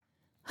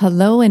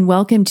Hello and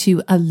welcome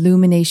to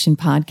Illumination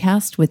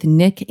Podcast with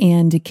Nick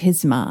and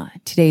Kizma.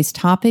 Today's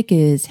topic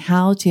is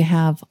how to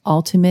have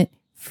ultimate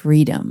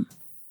freedom.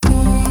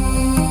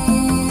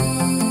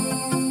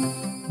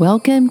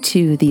 Welcome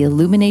to the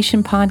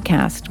Illumination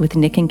Podcast with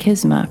Nick and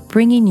Kizma,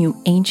 bringing you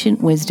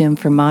ancient wisdom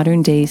for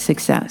modern day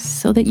success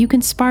so that you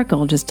can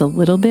sparkle just a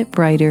little bit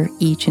brighter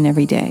each and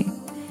every day.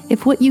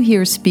 If what you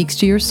hear speaks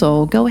to your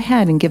soul, go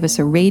ahead and give us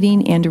a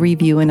rating and a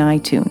review in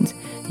iTunes.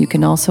 You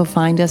can also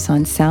find us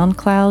on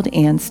SoundCloud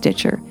and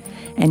Stitcher.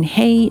 And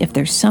hey, if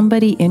there's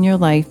somebody in your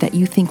life that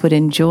you think would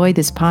enjoy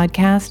this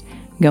podcast,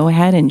 go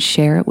ahead and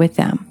share it with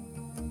them.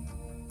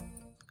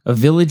 A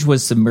village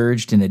was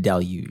submerged in a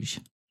deluge.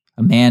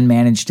 A man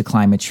managed to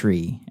climb a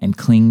tree and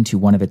cling to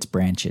one of its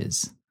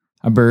branches.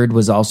 A bird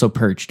was also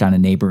perched on a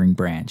neighboring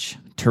branch.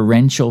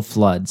 Torrential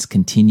floods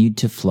continued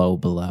to flow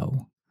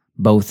below.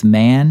 Both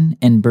man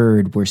and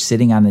bird were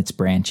sitting on its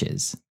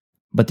branches,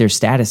 but their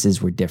statuses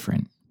were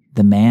different.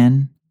 The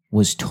man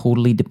was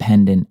totally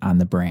dependent on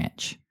the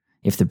branch.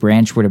 If the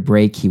branch were to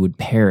break, he would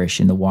perish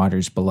in the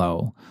waters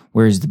below,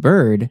 whereas the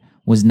bird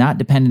was not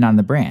dependent on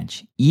the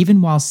branch.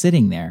 Even while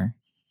sitting there,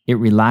 it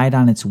relied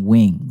on its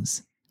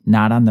wings,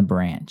 not on the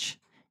branch.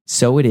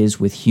 So it is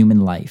with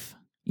human life.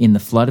 In the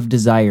flood of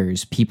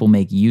desires, people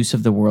make use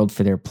of the world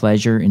for their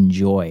pleasure and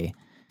joy.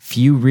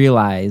 Few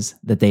realize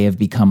that they have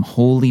become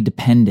wholly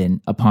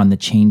dependent upon the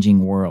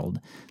changing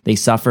world. They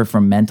suffer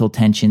from mental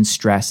tension,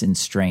 stress, and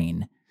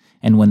strain.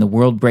 And when the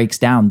world breaks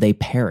down, they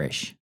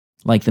perish,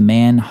 like the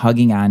man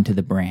hugging on to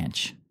the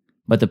branch.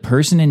 But the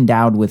person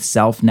endowed with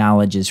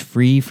self-knowledge is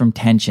free from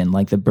tension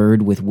like the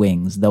bird with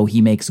wings. Though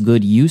he makes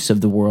good use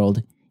of the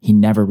world, he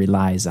never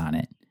relies on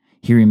it.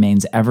 He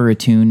remains ever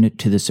attuned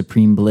to the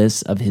supreme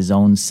bliss of his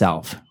own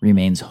self,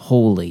 remains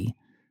wholly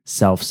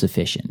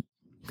self-sufficient.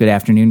 Good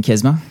afternoon,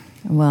 Kizma.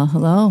 Well,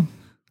 hello.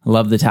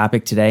 Love the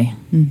topic today.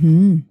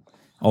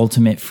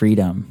 Ultimate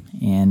freedom.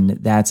 And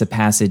that's a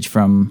passage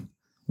from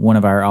one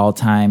of our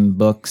all-time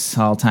books,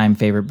 all-time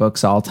favorite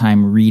books,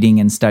 all-time reading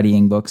and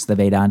studying books, the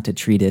Vedanta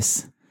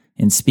Treatise,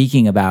 and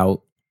speaking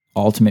about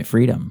ultimate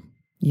freedom.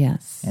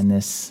 Yes. And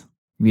this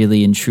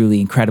really and truly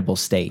incredible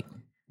state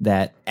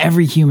that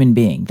every human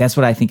being, that's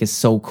what I think is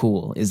so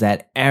cool, is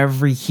that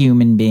every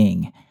human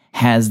being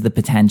has the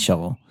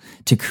potential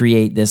to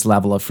create this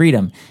level of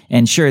freedom.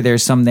 And sure,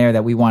 there's some there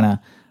that we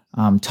want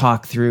to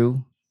talk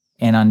through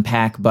and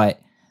unpack, but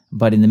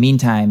in the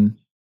meantime,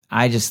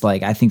 I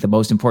think the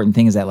most important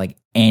thing is that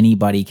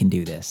anybody can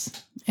do this.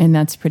 And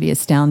that's pretty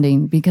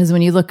astounding because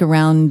when you look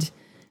around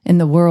in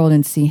the world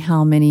and see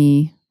how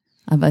many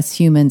of us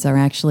humans are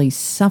actually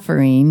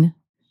suffering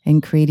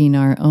and creating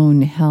our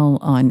own hell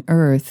on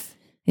earth,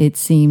 it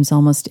seems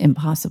almost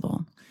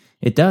impossible.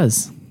 It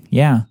does.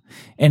 Yeah.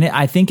 And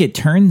I think it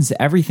turns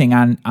everything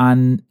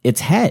on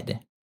its head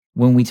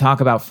when we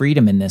talk about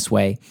freedom in this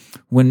way.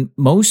 When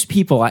most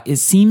people, it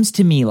seems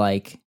to me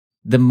like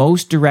the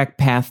most direct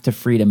path to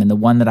freedom and the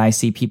one that I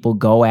see people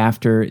go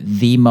after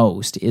the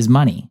most is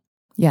money.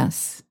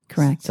 Yes,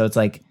 correct. So it's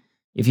like,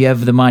 if you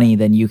have the money,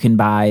 then you can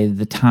buy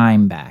the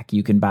time back.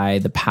 You can buy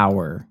the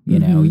power. You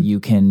know, you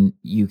can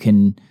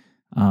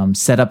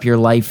set up your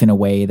life in a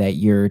way that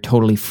you're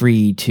totally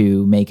free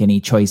to make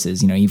any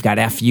choices. You know, you've got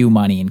FU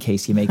money in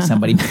case you make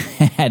somebody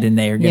mad and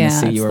they are going to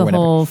sue you or whatever. Yeah, it's the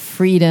whole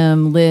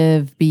freedom,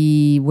 live,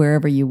 be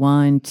wherever you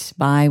want,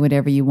 buy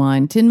whatever you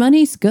want. And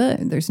money's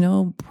good. There's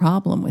no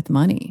problem with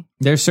money.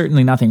 There's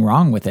certainly nothing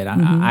wrong with it.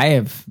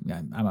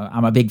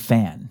 I'm a big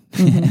fan,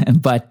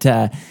 but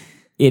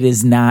it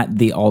is not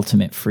the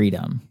ultimate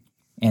freedom.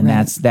 And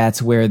right.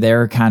 that's where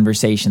their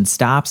conversation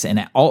stops.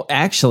 And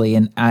actually,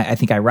 and I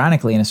think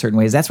ironically in a certain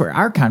ways, that's where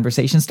our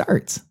conversation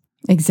starts.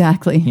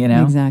 Exactly. You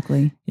know?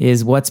 Exactly.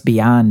 Is what's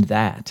beyond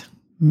that.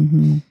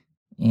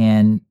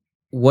 And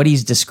what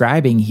he's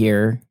describing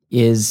here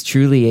is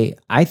truly,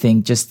 I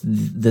think, just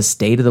the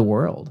state of the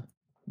world.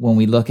 When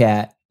we look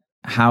at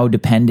how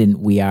dependent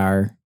we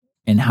are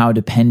and how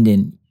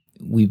dependent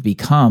we've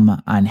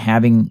become on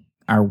having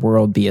our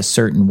world be a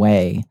certain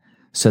way,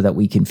 so that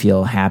we can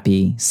feel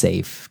happy,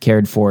 safe,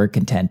 cared for,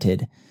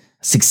 contented,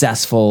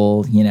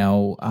 successful,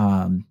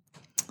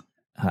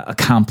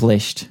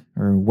 accomplished,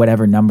 or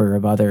whatever number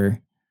of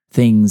other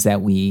things that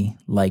we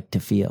like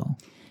to feel.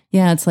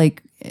 Yeah, it's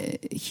like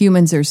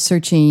humans are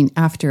searching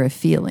after a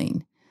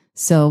feeling.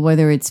 So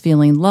whether it's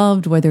feeling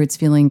loved, whether it's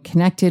feeling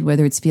connected,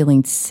 whether it's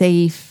feeling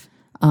safe,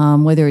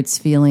 whether it's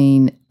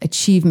feeling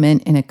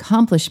achievement and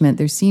accomplishment,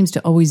 there seems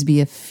to always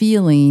be a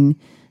feeling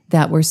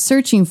that we're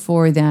searching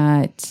for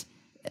that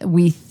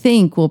we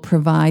think will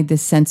provide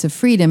this sense of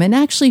freedom. And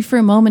actually for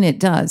a moment it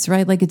does,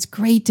 right? Like it's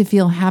great to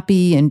feel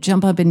happy and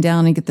jump up and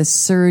down and get the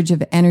surge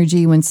of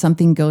energy when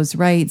something goes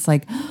right. It's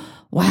like,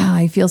 wow,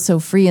 I feel so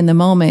free in the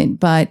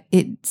moment, but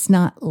it's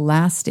not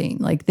lasting.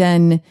 Like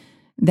then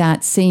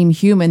that same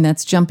human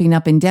that's jumping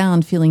up and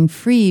down, feeling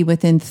free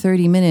within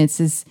 30 minutes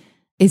is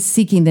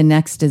seeking the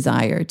next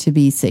desire to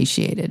be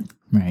satiated.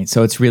 Right.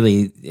 So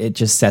it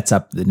just sets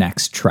up the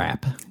next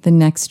trap. The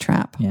next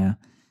trap. Yeah.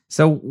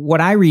 So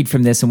what I read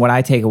from this and what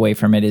I take away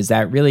from it is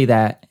that really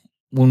that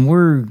when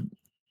we're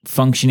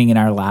functioning in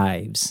our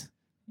lives.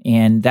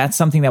 And that's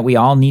something that we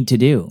all need to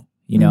do.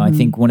 You know, I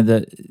think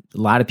a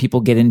lot of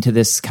people get into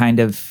this kind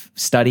of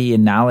study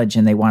and knowledge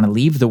and they want to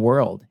leave the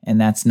world.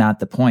 And that's not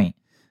the point.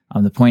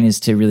 The point is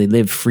to really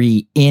live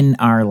free in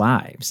our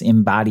lives,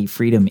 embody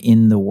freedom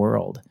in the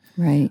world.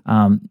 Right.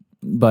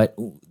 But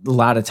a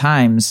lot of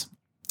times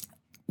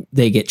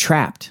they get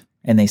trapped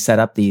and they set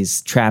up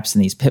these traps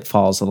and these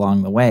pitfalls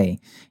along the way.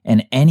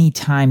 And any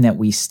time that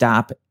we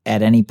stop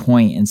at any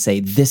point and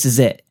say, this is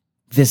it,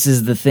 this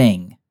is the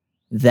thing,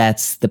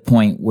 that's the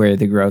point where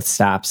the growth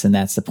stops. And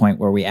that's the point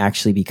where we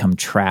actually become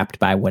trapped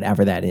by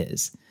whatever that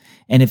is.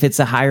 And if it's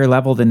a higher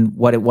level than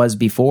what it was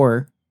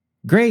before,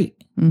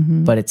 great,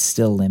 but it's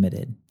still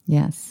limited.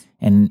 Yes.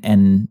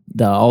 And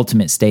the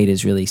ultimate state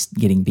is really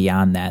getting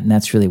beyond that. And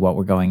that's really what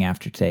we're going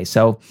after today.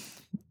 So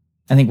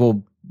I think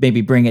we'll maybe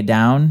bring it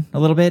down a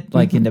little bit,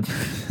 like into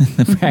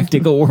the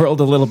practical world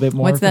a little bit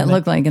more. What's that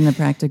look like in the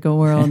practical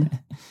world?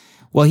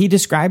 Well, he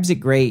describes it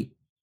great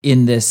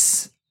in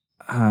this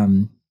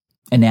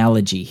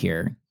analogy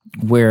here,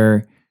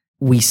 where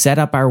we set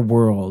up our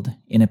world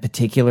in a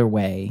particular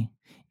way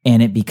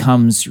and it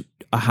becomes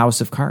a house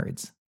of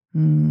cards.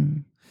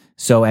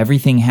 So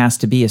everything has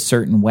to be a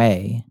certain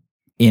way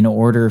in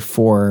order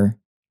for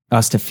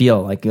us to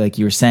feel like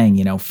you were saying,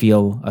 you know,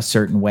 feel a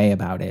certain way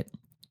about it.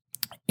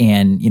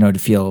 And, you know, to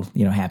feel,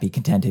 you know, happy,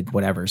 contented,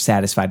 whatever,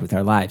 satisfied with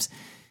our lives.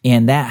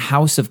 And that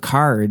house of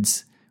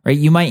cards, right?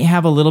 You might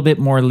have a little bit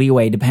more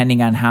leeway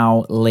depending on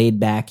how laid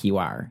back you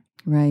are.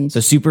 Right.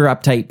 So super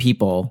uptight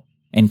people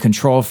and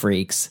control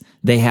freaks,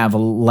 they have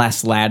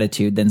less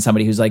latitude than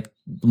somebody who's like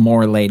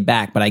more laid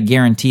back. But I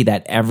guarantee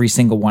that every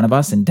single one of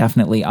us, and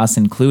definitely us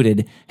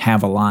included,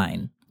 have a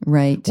line.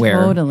 Right.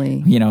 Where,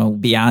 totally. You know,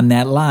 beyond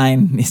that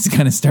line, it's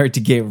going to start to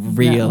get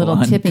real that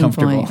little tipping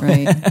point,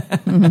 right?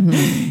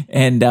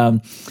 And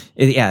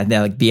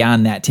like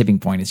beyond that tipping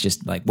point, it's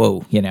just like,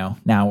 whoa, you know,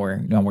 now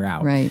we're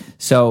out. Right.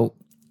 So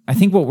I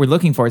think what we're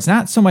looking for, it's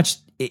not so much,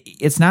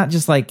 it's not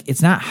just like,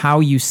 it's not how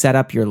you set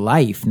up your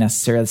life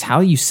necessarily. It's how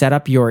you set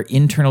up your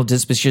internal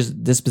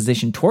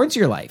disposition towards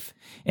your life.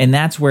 And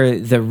that's where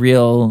the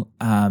real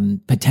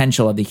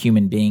potential of the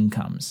human being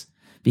comes.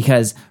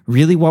 Because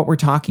really what we're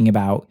talking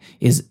about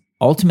is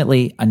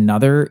ultimately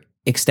another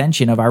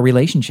extension of our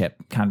relationship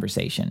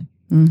conversation.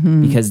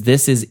 Because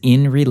this is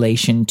in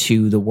relation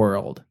to the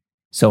world.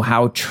 So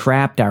how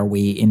trapped are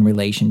we in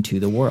relation to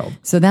the world?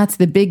 So that's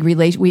the big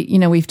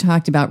we've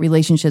talked about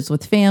relationships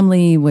with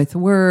family, with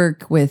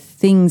work, with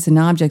things and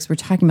objects. We're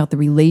talking about the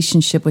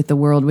relationship with the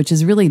world, which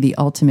is really the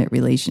ultimate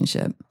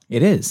relationship.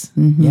 It is.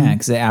 Yeah,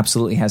 because it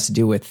absolutely has to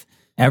do with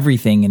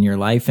everything in your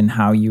life and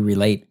how you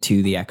relate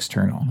to the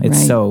external.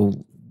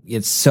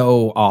 It's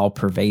so all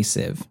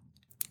pervasive.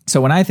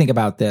 So when I think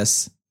about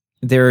this,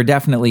 there are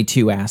definitely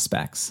two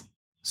aspects.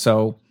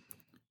 So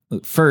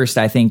first,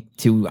 I think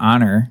to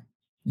honor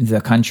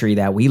the country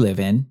that we live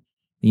in,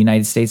 the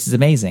United States is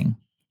amazing.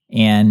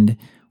 And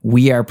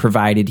we are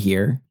provided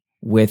here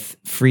with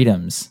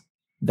freedoms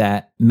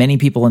that many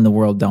people in the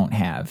world don't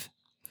have.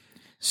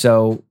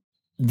 So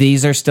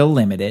these are still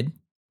limited.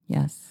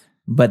 Yes.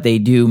 But they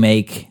do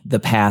make the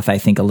path, I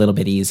think, a little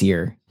bit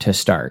easier to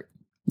start.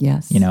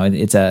 Yes. You know,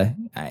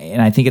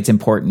 and I think it's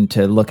important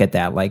to look at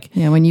that. Like,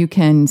 yeah, when you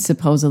can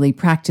supposedly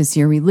practice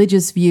your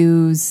religious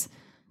views,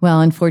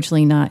 well,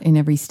 unfortunately, not in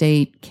every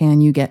state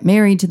can you get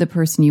married to the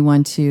person you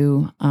want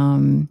to.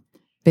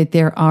 But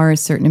there are a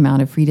certain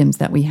amount of freedoms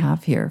that we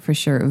have here, for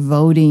sure.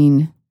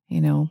 Voting, you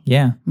know.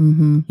 Yeah.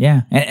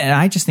 Yeah. And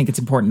I just think it's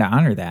important to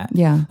honor that.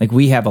 Yeah. Like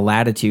we have a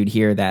latitude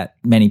here that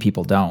many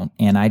people don't.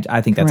 And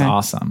I think that's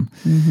awesome.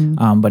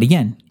 But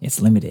again,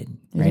 it's limited,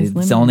 right?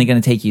 It's only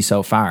going to take you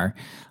so far.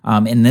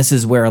 And this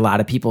is where a lot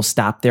of people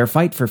stop their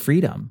fight for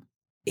freedom.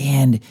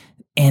 And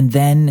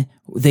then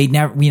they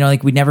never, you know,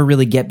 like we never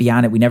really get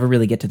beyond it. We never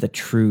really get to the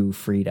true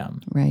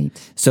freedom. Right.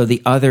 So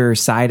the other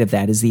side of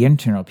that is the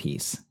internal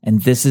piece.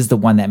 And this is the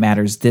one that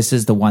matters. This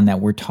is the one that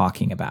we're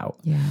talking about.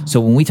 Yeah. So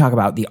when we talk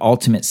about the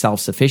ultimate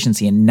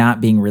self-sufficiency and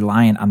not being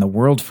reliant on the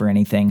world for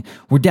anything,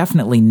 we're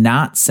definitely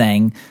not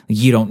saying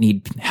you don't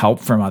need help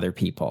from other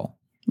people.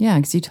 Yeah,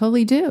 because you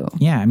totally do.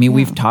 Yeah. I mean,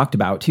 we've talked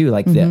about too,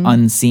 like the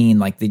unseen,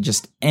 like the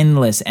just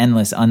endless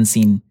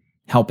unseen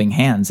helping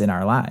hands in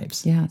our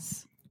lives.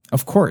 Yes.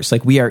 Of course,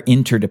 like we are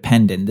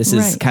interdependent. This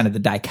is kind of the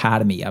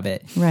dichotomy of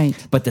it. Right.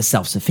 But the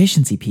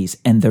self-sufficiency piece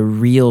and the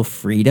real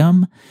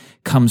freedom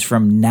comes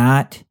from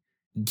not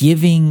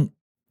giving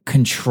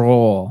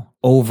control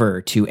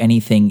over to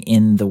anything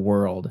in the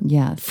world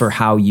for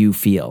how you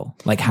feel,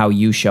 like how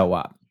you show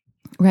up.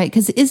 Right.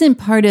 Because isn't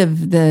part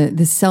of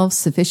the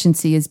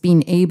self-sufficiency is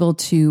being able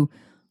to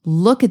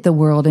look at the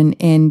world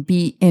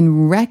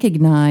and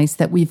recognize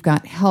that we've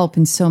got help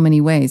in so many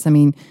ways. I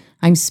mean,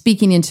 I'm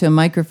speaking into a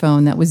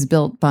microphone that was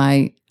built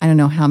by, I don't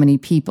know how many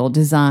people,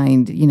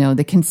 designed, you know,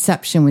 the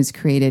conception was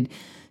created.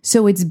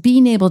 So it's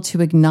being able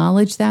to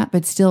acknowledge that,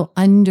 but still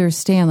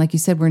understand, like you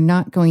said, we're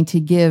not going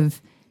to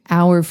give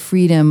our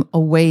freedom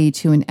away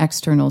to an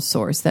external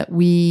source, that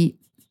we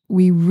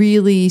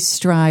really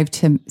strive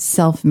to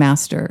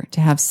self-master,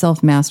 to have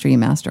self-mastery and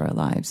master our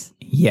lives.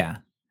 Yeah.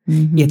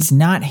 It's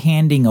not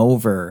handing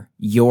over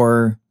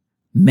your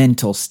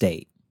mental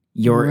state,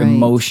 your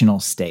emotional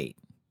state,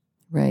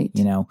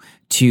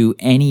 to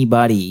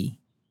anybody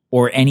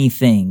or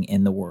anything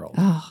in the world.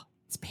 Oh,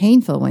 it's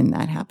painful when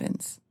that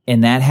happens.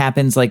 And that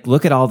happens, like,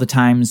 look at all the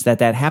times that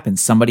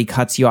happens. Somebody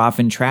cuts you off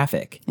in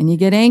traffic. And you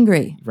get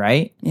angry.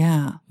 Right?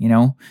 Yeah.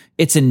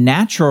 It's a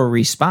natural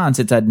response.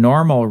 It's a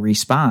normal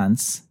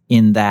response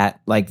in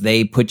that, like,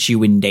 they put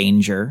you in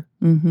danger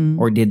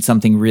or did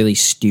something really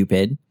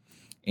stupid.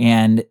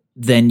 And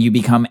then you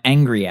become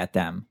angry at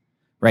them,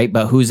 right?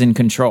 But who's in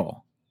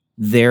control?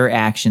 Their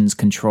actions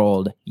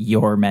controlled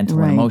your mental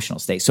and emotional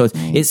state. So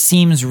it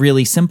seems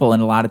really simple.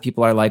 And a lot of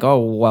people are like, oh,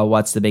 well,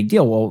 what's the big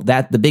deal? Well,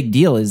 the big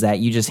deal is that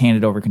you just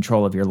handed over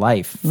control of your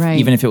life. Right.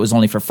 Even if it was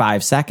only for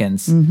 5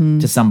 seconds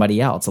to somebody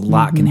else. A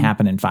lot can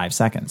happen in 5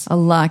 seconds. A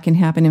lot can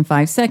happen in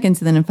 5 seconds.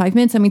 And then in 5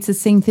 minutes, I mean, it's the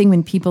same thing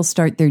when people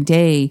start their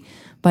day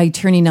by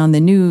turning on the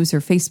news or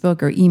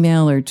Facebook or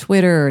email or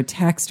Twitter or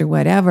text or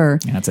whatever.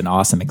 Yeah, that's an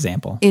awesome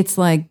example. It's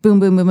like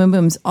boom, boom, boom, boom,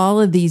 booms, all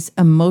of these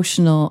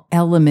emotional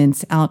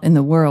elements out in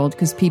the world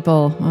because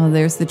people,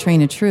 there's the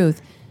train of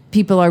truth.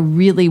 People are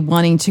really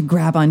wanting to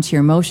grab onto your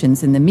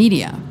emotions in the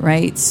media,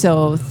 right?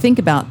 So think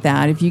about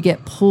that. If you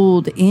get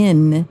pulled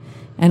in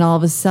and all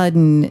of a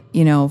sudden,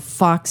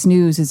 Fox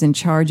News is in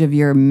charge of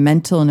your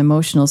mental and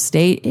emotional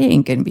state, it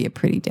ain't going to be a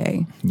pretty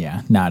day.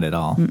 Yeah, not at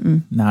all.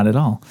 Not at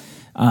all.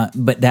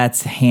 But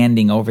that's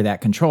handing over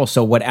that control.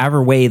 So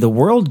whatever way the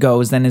world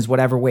goes, then is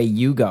whatever way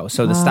you go.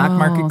 So the stock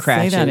market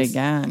crashes. Say that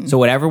again. So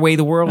whatever way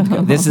the world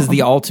goes, this is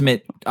the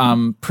ultimate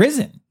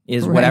prison,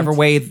 is whatever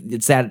way,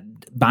 it's that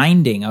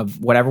binding of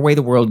whatever way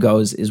the world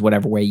goes is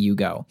whatever way you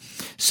go.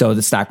 So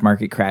the stock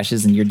market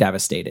crashes and you're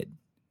devastated.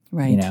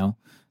 Right.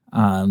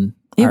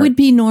 It would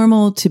be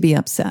normal to be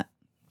upset,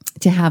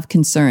 to have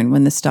concern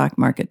when the stock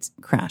market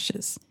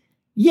crashes.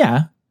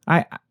 Yeah,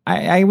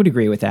 I would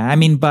agree with that. I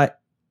mean, but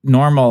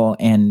normal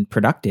and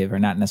productive are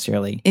not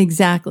necessarily.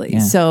 Exactly. Yeah.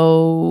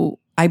 So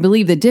I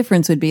believe the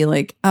difference would be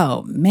like,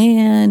 oh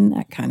man,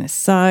 that kind of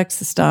sucks.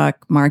 The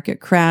stock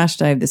market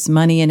crashed. I have this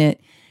money in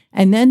it.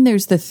 And then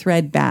there's the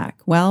thread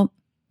back. Well,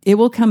 it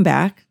will come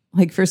back.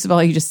 Like, first of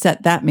all, you just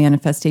set that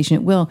manifestation.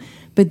 It will.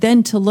 But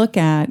then to look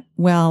at,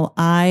 well,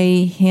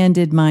 I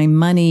handed my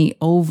money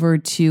over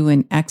to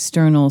an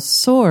external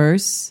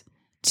source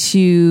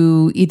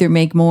to either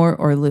make more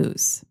or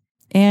lose.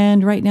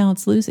 And right now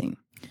it's losing.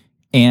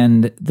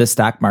 And the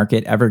stock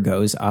market ever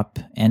goes up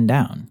and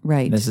down.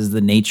 Right. This is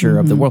the nature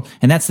of the world.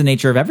 And that's the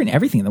nature of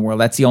everything in the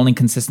world. That's the only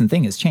consistent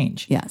thing is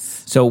change.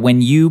 Yes. So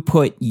when you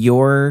put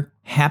your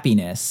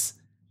happiness,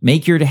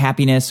 make your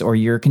happiness or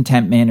your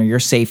contentment or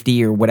your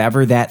safety or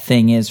whatever that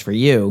thing is for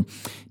you,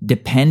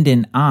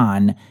 dependent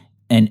on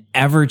an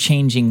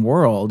ever-changing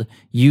world,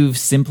 you've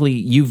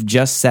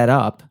just set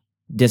up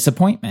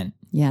disappointment.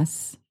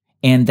 Yes.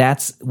 And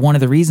that's one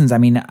of the reasons, I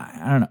mean,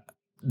 I don't know,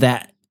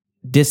 that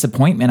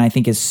disappointment, I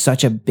think, is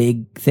such a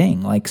big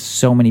thing. Like,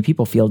 so many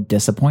people feel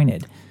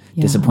disappointed.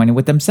 Yeah. Disappointed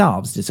with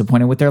themselves,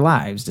 disappointed with their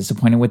lives,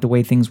 disappointed with the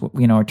way things,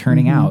 are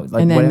turning out.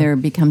 Like, and then there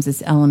becomes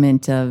this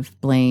element of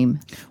blame.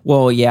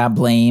 Well, yeah,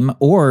 blame,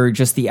 or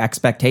just the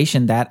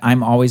expectation that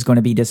I'm always going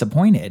to be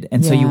disappointed.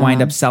 And so you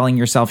wind up selling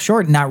yourself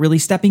short and not really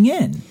stepping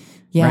in.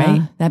 Yeah,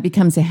 right? That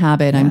becomes a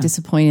habit. Yeah. I'm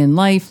disappointed in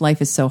life.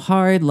 Life is so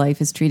hard. Life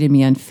has treated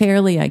me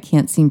unfairly. I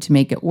can't seem to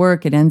make it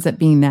work. It ends up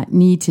being that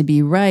need to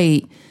be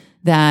right,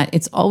 that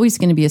it's always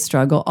going to be a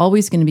struggle,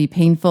 always going to be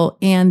painful.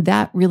 And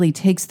that really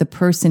takes the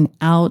person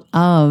out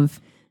of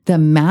the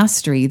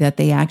mastery that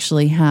they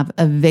actually have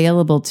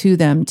available to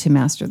them to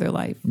master their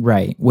life.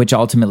 Right. Which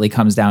ultimately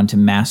comes down to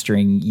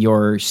mastering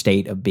your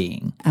state of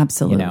being.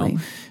 Absolutely.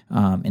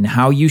 And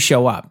how you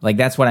show up. Like,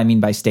 that's what I mean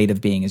by state of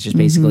being, is just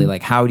basically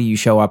like, how do you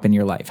show up in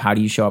your life? How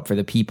do you show up for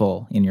the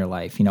people in your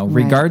life?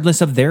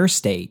 Regardless of their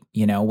state,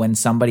 when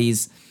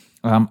somebody's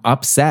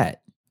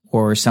upset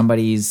or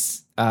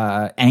somebody's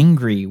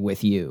angry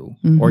with you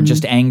or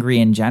just angry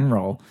in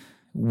general,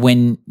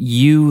 when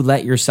you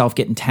let yourself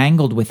get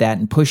entangled with that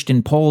and pushed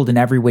and pulled in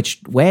every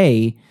which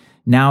way,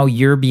 now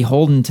you're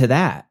beholden to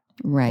that.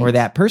 Right. Or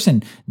that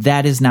person.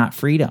 That is not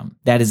freedom.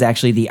 That is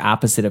actually the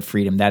opposite of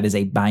freedom. That is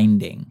a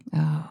binding.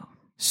 Oh.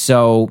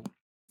 So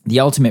the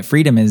ultimate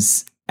freedom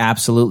is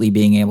absolutely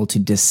being able to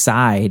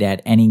decide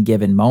at any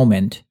given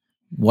moment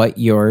what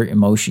your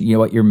emotion,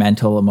 what your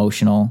mental,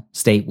 emotional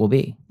state will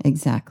be.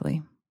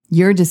 Exactly.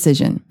 Your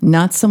decision,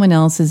 not someone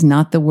else's,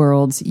 not the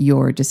world's,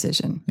 your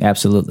decision.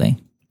 Absolutely.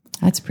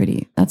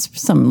 That's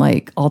some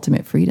like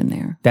ultimate freedom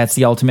there. That's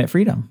the ultimate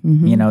freedom.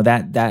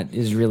 That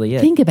is really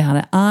it. Think about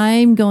it.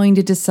 I'm going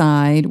to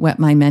decide what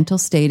my mental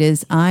state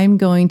is. I'm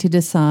going to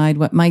decide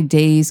what my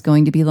day is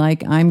going to be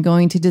like. I'm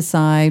going to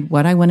decide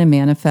what I want to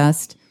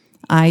manifest.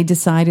 I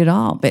decide it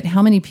all. But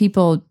how many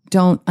people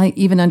don't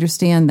even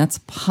understand that's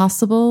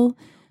possible?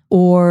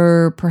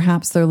 Or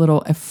perhaps they're a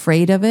little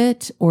afraid of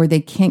it, or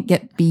they can't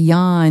get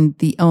beyond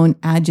the own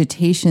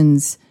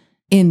agitations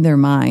in their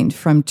mind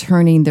from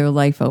turning their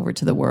life over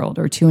to the world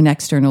or to an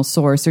external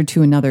source or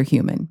to another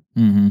human.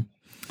 Mm-hmm.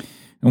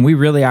 And we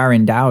really are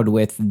endowed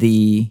with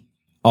the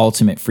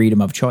ultimate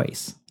freedom of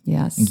choice.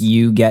 Yes.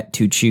 You get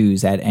to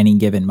choose at any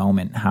given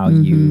moment how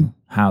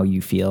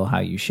you feel, how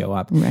you show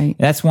up. Right.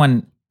 That's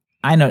one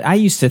I know. I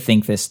used to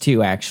think this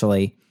too,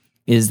 actually,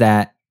 is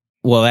that,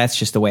 well, that's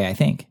just the way I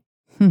think.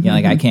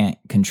 Like I can't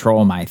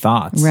control my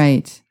thoughts.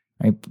 Right.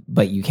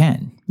 But you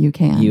can. You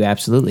can. You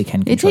absolutely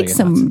can control It takes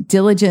your thoughts. some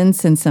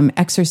diligence and some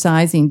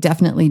exercising,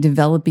 definitely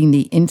developing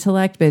the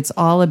intellect, but it's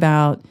all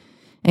about,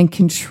 and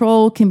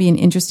control can be an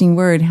interesting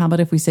word. How about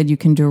if we said you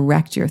can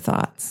direct your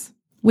thoughts,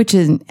 which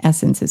in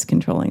essence is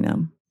controlling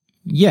them?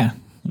 Yeah.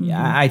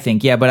 Yeah, I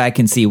think, but I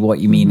can see what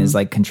you mean is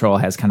like control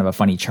has kind of a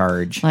funny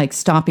charge. Like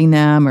stopping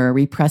them or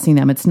repressing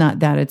them. It's not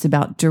that. It's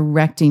about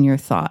directing your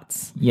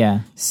thoughts. Yeah.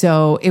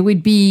 So it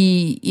would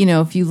be,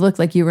 if you look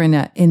like you were in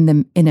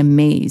a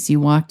maze, you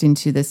walked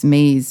into this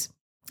maze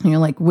and you're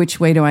like, which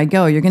way do I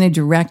go? You're going to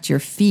direct your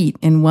feet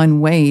in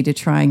one way to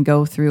try and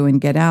go through and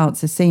get out.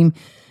 It's the same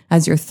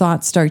as your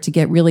thoughts start to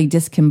get really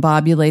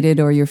discombobulated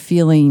or you're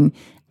feeling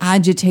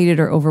agitated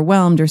or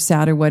overwhelmed or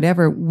sad or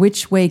whatever,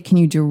 which way can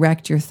you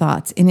direct your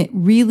thoughts? And it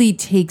really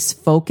takes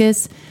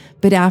focus,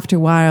 but after a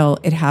while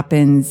it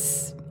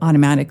happens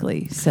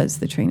automatically, says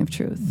the train of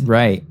truth.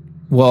 Right.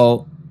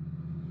 Well,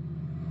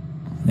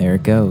 there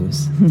it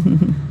goes.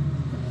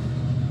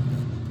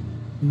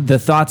 The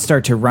thoughts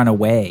start to run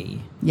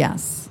away.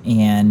 Yes.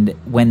 And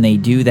when they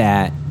do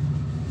that,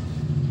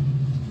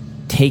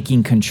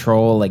 taking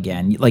control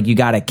again, like you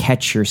got to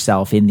catch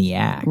yourself in the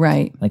act.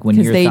 Right. Like when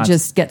because they thoughts,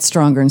 just get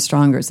stronger and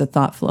stronger as the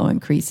thought flow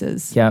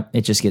increases. Yeah.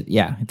 It just gets,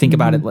 think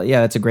about it.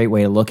 Yeah. That's a great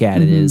way to look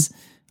at it is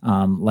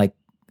like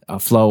a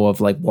flow of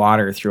like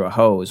water through a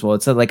hose. Well,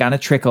 it's like on a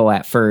trickle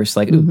at first,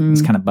 like, ooh,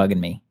 it's kind of bugging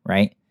me.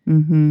 Right.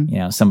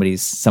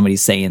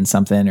 Somebody's saying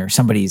something or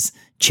somebody's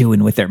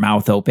chewing with their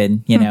mouth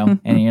open, and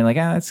you're like,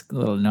 oh, that's a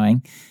little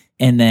annoying.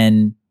 And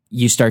then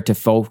you start to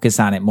focus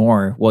on it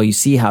more. Well, you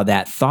see how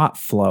that thought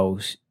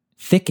flows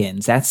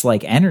thickens. That's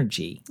like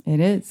energy. It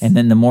is. And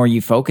then the more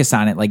you focus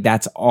on it, like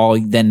that's all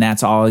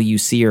you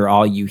see or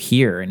all you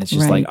hear. And it's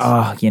just like,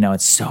 oh,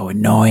 it's so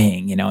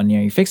annoying, and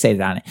you're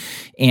fixated on it.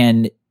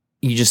 And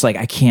you just like,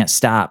 I can't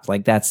stop.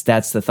 Like that's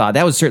the thought.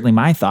 That was certainly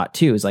my thought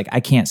too, is like, I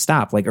can't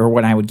stop. Like, or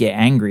when I would get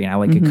angry and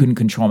I couldn't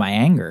control my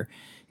anger.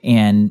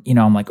 And,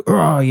 I'm like,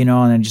 oh, and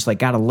I just like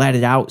got to let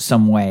it out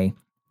some way.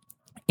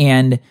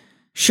 And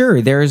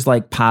sure, there's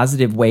like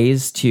positive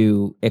ways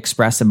to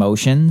express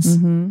emotions.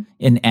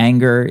 And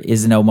anger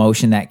is an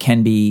emotion that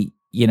can be,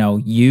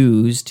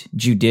 used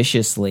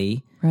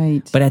judiciously.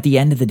 Right. But at the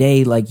end of the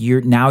day, like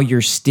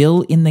you're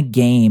still in the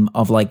game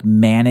of like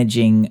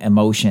managing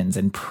emotions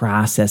and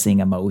processing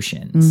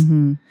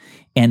emotions.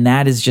 And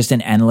that is just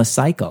an endless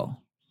cycle.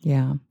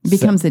 Yeah. It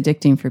becomes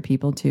addicting for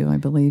people too, I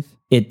believe.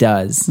 It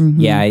does.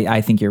 Yeah,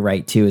 I think you're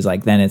right too. Is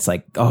like, then it's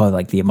like, oh,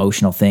 like the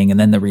emotional thing. And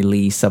then the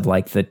release of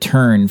like the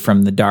turn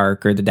from the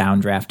dark or the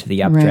downdraft to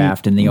the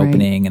updraft and the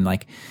opening. And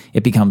like,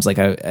 it becomes like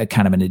a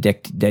kind of an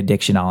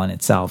addiction all in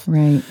itself.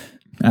 Right.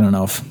 I don't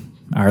know if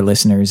our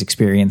listeners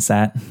experience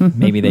that.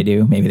 Maybe they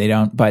do, maybe they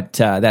don't. But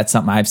that's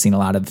something I've seen a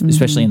lot of,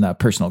 especially in the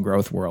personal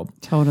growth world.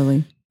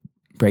 Totally.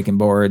 Breaking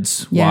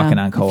boards, walking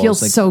on coals. It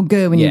feels so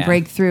good when you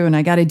break through, and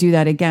I got to do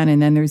that again.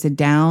 And then there's a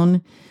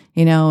down,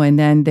 and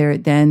then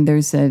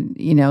there's a,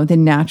 the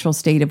natural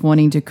state of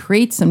wanting to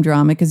create some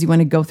drama because you want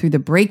to go through the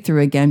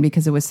breakthrough again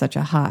because it was such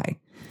a high.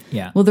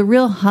 Yeah. Well, the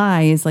real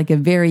high is like a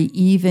very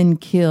even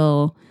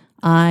kill.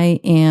 I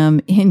am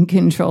in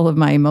control of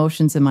my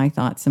emotions and my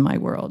thoughts and my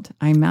world.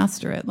 I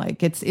master it.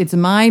 Like it's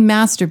my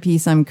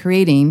masterpiece I'm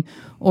creating,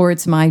 or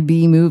it's my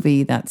B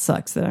movie that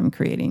sucks that I'm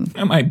creating.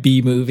 My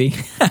B movie.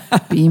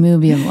 B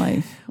movie of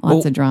life.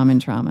 Lots of drama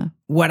and trauma.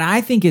 What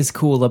I think is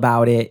cool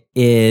about it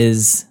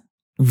is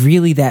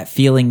really that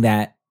feeling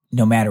that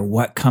no matter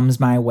what comes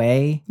my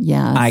way,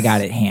 I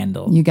got it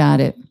handled. You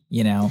got it.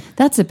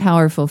 That's a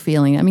powerful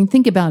feeling. I mean,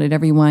 think about it,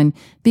 everyone,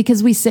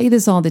 because we say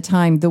this all the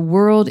time. The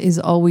world is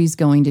always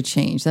going to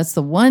change. That's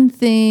the one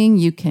thing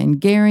you can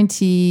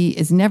guarantee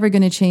is never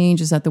going to change,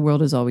 is that the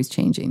world is always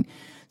changing.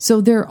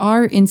 So there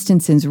are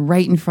instances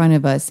right in front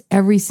of us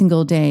every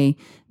single day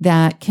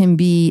that can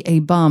be a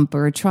bump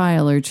or a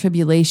trial or a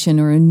tribulation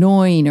or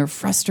annoying or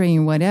frustrating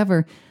or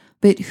whatever.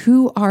 But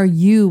who are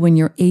you when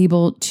you're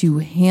able to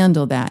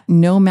handle that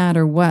no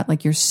matter what?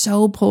 Like you're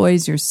so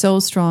poised, you're so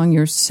strong,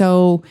 you're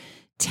so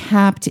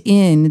tapped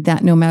in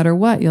that no matter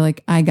what, you're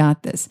like, I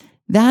got this.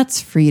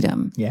 That's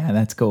freedom. Yeah,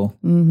 that's cool.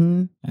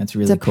 That's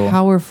really cool. It's a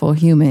powerful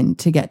human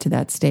to get to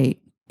that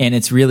state. And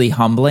it's really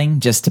humbling,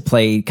 just to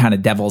play kind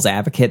of devil's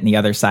advocate. And the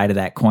other side of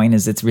that coin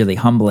is it's really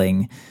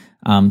humbling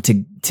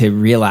to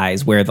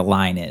realize where the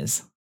line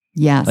is.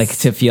 Yes. Like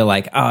to feel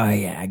like, oh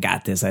yeah, I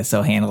got this. I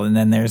so handled it. And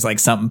then there's like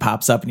something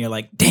pops up and you're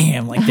like,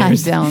 damn, like I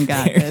don't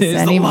got this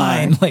anymore. The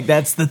line. Like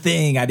that's the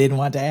thing I didn't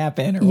want to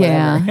happen or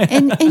whatever.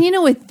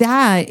 and with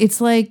that,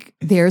 it's like,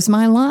 there's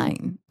my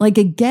line. Like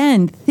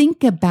again,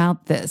 think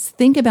about this.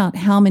 Think about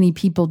how many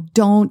people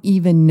don't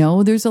even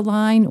know there's a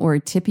line or a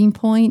tipping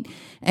point,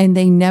 and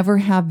they never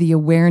have the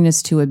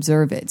awareness to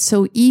observe it.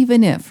 So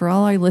even if, for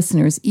all our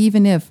listeners,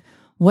 even if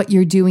what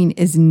you're doing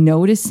is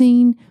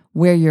noticing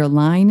where your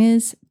line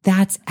is,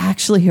 that's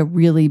actually a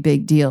really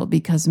big deal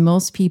because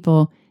most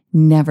people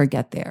never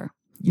get there.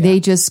 Yeah. They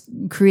just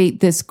create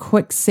this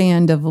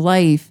quicksand of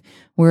life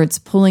where it's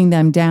pulling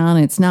them down.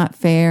 And it's not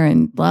fair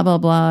and blah, blah,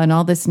 blah, and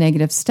all this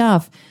negative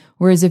stuff.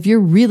 Whereas if you're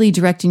really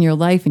directing your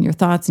life and your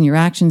thoughts and your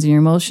actions and your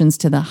emotions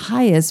to the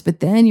highest, but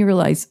then you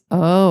realize,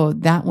 oh,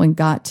 that one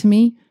got to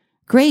me.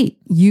 Great.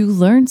 You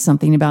learned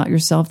something about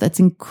yourself that's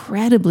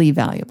incredibly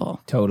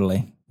valuable.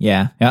 Totally.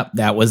 Yeah. Yep.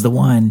 That was the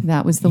one.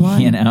 That was the one.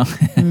 You know?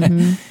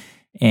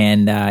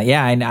 And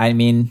I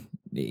mean,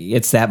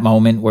 it's that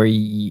moment where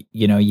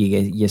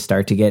you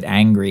start to get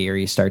angry or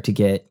you start to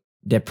get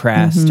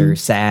depressed or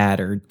sad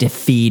or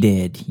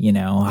defeated,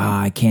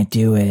 I can't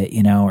do it,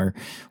 or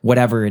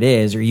whatever it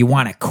is, or you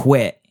want to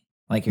quit.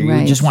 Like, or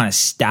you just want to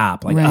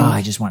stop. Like,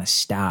 I just want to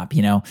stop.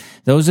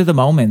 Those are the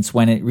moments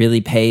when it really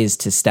pays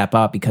to step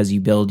up because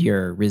you build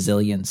your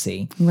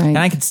resiliency. Right. And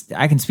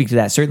I can speak to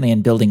that certainly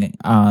in building,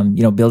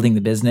 building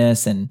the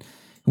business. And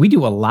we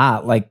do a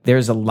lot. Like,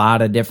 there's a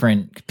lot of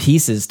different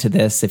pieces to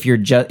this. If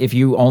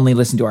you only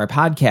listen to our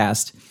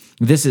podcast,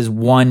 this is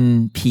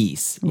one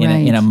piece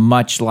in a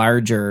much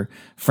larger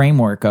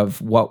framework of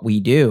what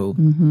we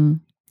do.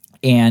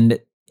 And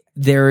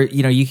there,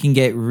 you can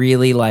get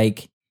really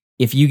like,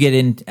 if you get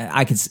in,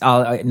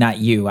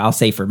 I'll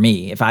say for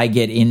me, if I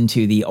get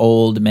into the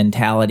old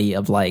mentality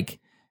of like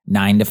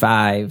 9 to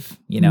 5,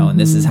 and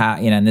this is how,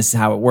 and this is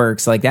how it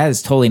works. Like, that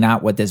is totally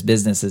not what this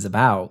business is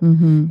about.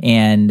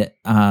 And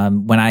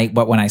when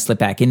I slip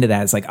back into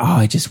that, it's like, oh,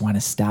 I just want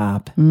to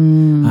stop. I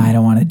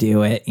don't want to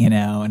do it, and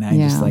I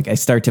just I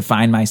start to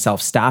find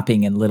myself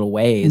stopping in little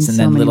ways, and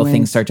then little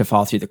things start to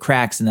fall through the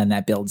cracks, and then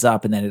that builds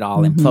up, and then it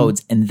all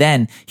implodes. And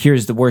then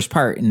here's the worst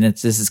part, and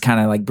this is kind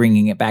of like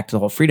bringing it back to the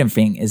whole freedom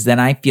thing, is then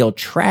I feel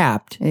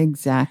trapped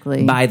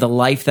by the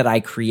life that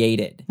I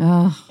created.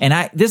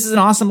 And this is an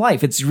awesome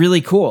life. It's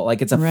really cool.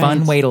 Like, it's a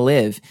fun way to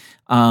live.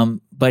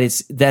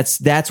 But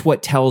that's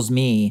what tells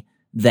me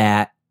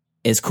that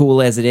as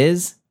cool as it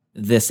is,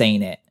 this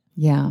ain't it.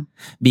 Yeah.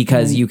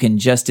 Because you can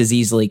just as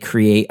easily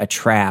create a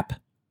trap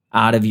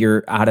out of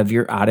your life,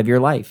 out of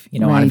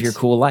your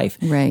cool life.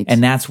 Right.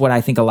 And that's what I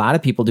think a lot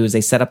of people do is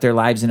they set up their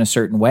lives in a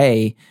certain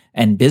way,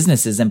 and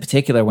businesses in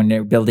particular, when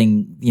they're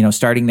building,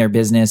 starting their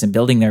business and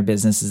building their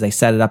businesses, they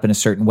set it up in a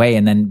certain way.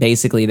 And then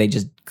basically they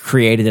just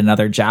created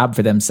another job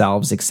for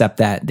themselves, except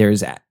that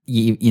there's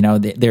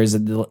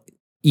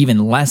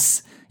even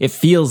less, it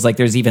feels like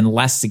there's even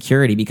less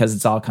security because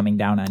it's all coming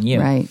down on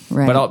you. Right.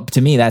 But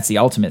to me, that's the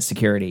ultimate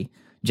security.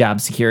 Job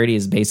security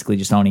is basically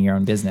just owning your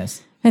own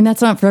business. And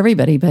that's not for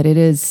everybody, but it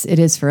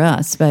is for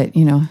us. But,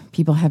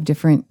 people have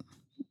different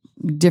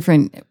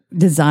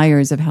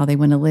desires of how they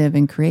want to live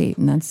and create.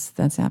 And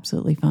that's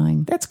absolutely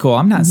fine. That's cool.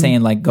 I'm not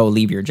saying like go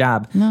leave your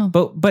job. No.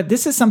 But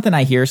this is something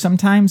I hear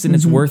sometimes, and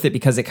it's worth it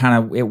because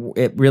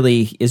it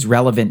really is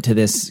relevant to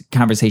this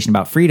conversation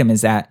about freedom,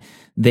 is that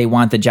they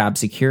want the job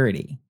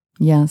security.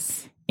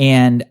 Yes.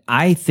 And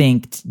I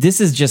think this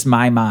is just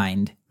my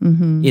mind,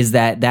 is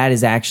that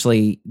is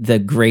actually the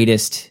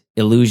greatest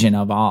illusion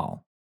of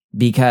all,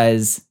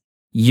 because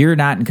you're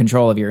not in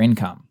control of your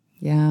income.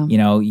 Yeah.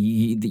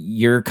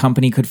 Your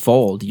company could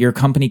fold, your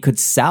company could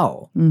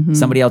sell,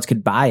 somebody else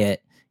could buy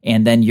it,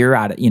 and then you're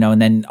out,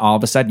 and then all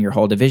of a sudden your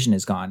whole division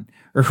is gone,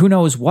 or who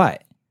knows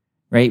what,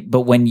 right?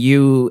 But when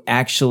you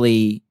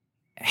actually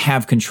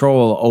have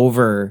control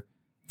over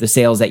the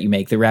sales that you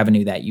make, the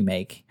revenue that you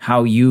make,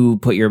 how you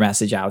put your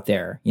message out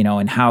there,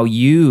 and how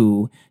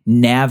you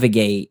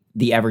navigate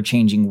the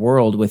ever-changing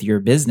world with your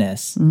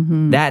business,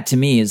 that to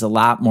me is a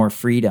lot more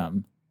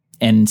freedom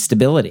and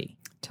stability.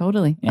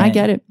 Totally. I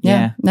get it.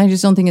 Yeah. I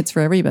just don't think it's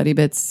for everybody,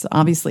 but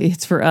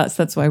it's for us.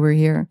 That's why we're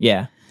here.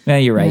 Yeah. Yeah,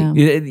 you're right.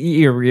 Yeah.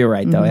 You're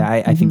right, though.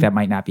 I think that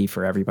might not be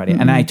for everybody.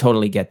 And I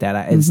totally get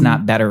that. It's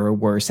not better or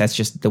worse. That's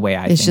just the way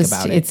I think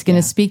about it. It's going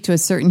to speak to a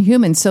certain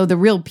human. So the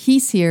real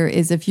piece here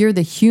is if you're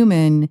the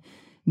human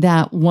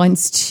that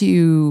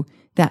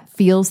that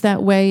feels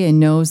that way and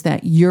knows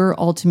that your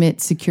ultimate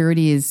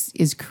security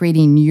is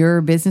creating your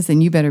business,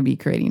 then you better be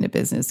creating a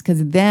business.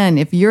 Because then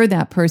if you're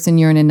that person,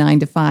 you're in a 9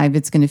 to 5,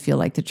 it's going to feel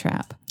like the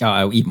trap.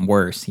 Oh, even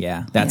worse.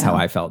 Yeah. That's how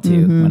I felt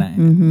too when I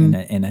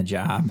in a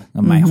job.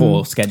 My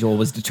whole schedule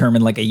was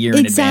determined like a year in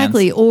advance.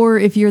 Exactly. Or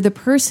if you're the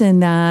person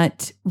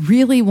that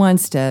really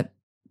wants to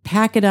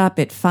pack it up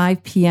at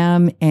 5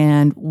 p.m.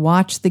 and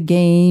watch the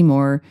game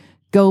or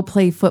go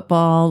play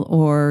football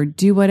or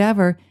do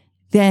whatever,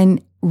 then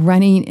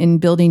running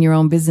and building your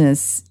own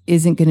business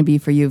isn't going to be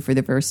for you for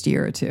the first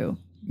year or two.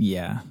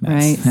 Yeah.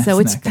 Right. So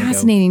it's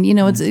fascinating.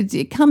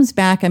 It comes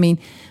back. I mean,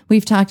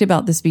 we've talked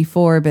about this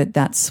before, but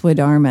that's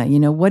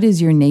Swadharma. What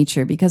is your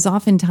nature? Because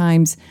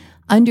oftentimes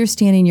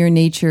understanding your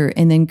nature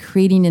and then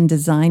creating and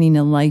designing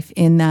a life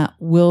in that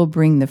will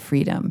bring the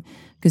freedom.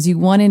 Because you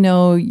want to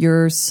know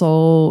your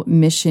soul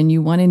mission.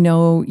 You want to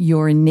know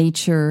your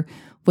nature,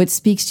 what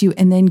speaks to you,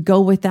 and then go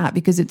with that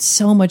because it's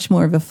so much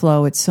more of a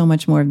flow. It's so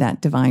much more of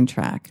that divine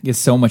track. It's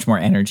so much more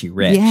energy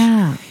rich.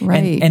 Yeah,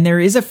 right. And there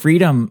is a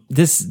freedom.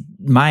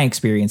 My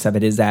experience of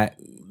it is that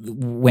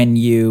when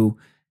you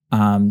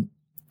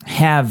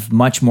have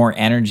much more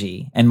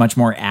energy and much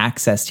more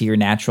access to your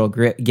natural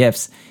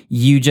gifts.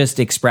 You just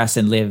express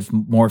and live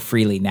more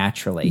freely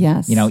naturally.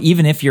 Yes.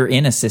 Even if you're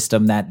in a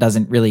system that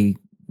doesn't really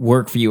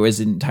work for you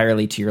as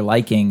entirely to your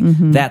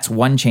liking, that's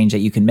one change that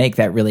you can make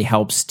that really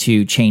helps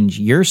to change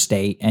your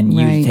state, and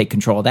you take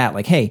control of that.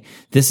 Like, hey,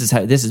 this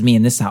is me,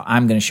 and this is how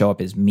I'm going to show up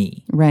as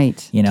me.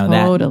 Right.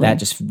 Totally. that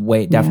just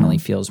definitely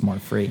feels more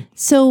free.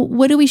 So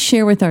what do we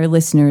share with our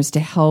listeners to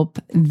help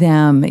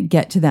them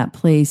get to that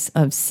place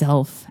of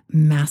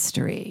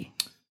self-mastery?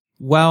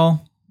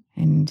 Well,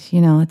 and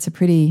it's a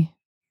pretty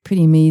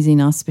amazing,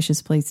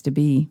 auspicious place to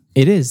be.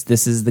 It is.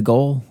 This is the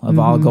goal of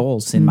all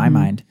goals in my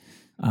mind.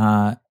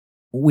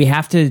 We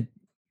have to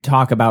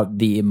talk about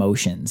the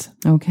emotions.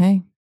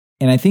 Okay.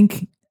 And I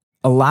think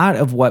a lot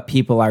of what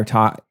people are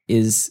taught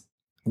is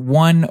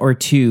one or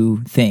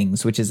two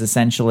things, which is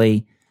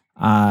essentially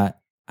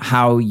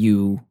how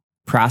you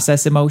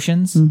process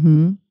emotions.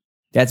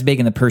 That's big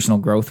in the personal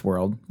growth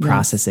world. Yes.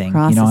 Processing.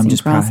 I'm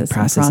just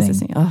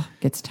processing. Oh,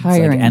 gets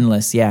tiring. It's like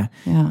endless. Yeah.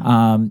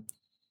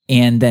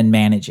 And then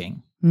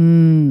managing.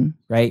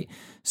 Right.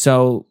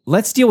 So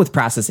let's deal with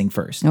processing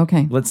first.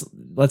 Okay.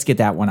 Let's get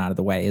that one out of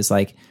the way. Is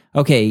like,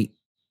 okay,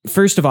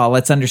 first of all,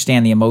 let's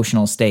understand the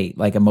emotional state,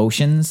 like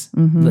emotions,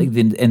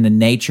 and the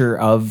nature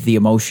of the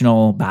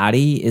emotional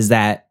body is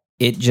that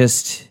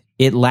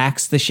it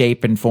lacks the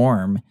shape and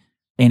form,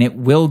 and it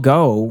will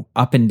go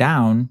up and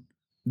down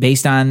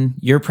based on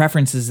your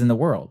preferences in the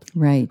world.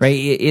 Right. Right.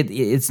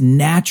 It's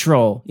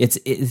natural.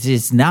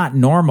 It's not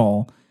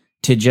normal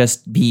to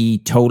just be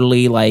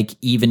totally like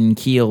even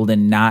keeled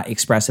and not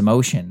express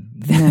emotion.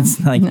 That's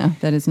no,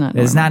 that is not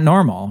normal. That's not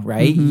normal,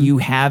 right? You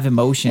have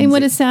emotions. And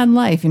what a sad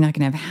life. You're not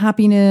going to have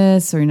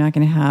happiness, or you're not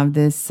going to have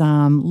this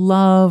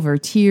love or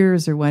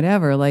tears or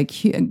whatever. Like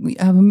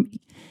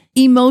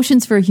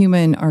emotions for a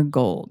human are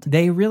gold.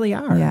 They really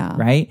are,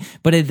 right?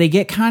 But they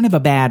get kind of a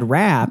bad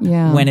rap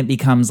when it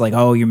becomes like,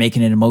 oh, you're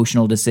making an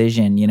emotional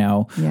decision,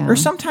 Or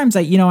sometimes,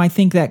 I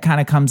think that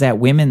kind of comes at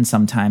women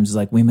sometimes,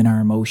 like women are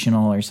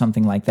emotional or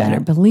something like that.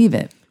 Better believe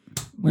it.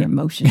 We're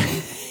emotional.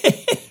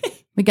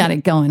 We got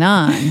it going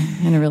on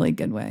in a really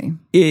good way.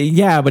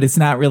 Yeah, but it's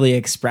not really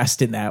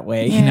expressed in that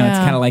way.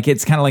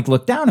 It's kind of like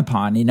looked down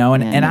upon, and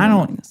I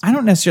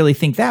don't necessarily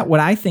think that. What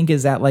I think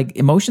is that like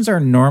emotions are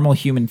a normal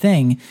human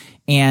thing.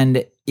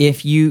 And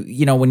if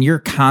when you're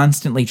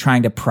constantly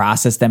trying to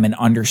process them and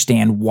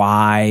understand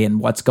why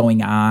and what's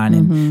going on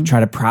and try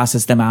to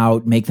process them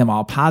out, make them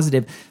all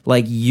positive,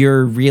 like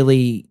you're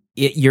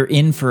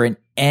in for an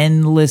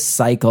endless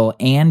cycle,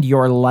 and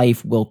your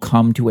life will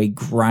come to a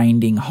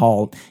grinding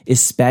halt,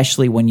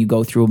 especially when you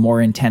go through a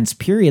more intense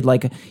period,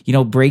 like,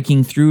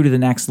 breaking through to the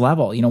next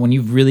level. When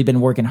you've really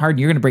been working hard and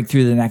you're going to break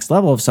through to the next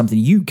level of something,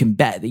 you can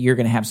bet that you're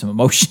going to have some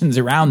emotions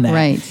around that.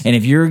 Right. And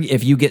if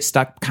you get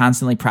stuck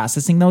constantly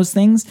processing those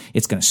things,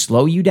 it's going to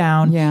slow you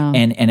down. Yeah.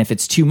 And if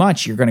it's too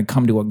much, you're going to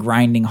come to a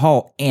grinding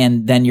halt,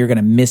 and then you're going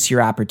to miss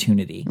your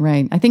opportunity.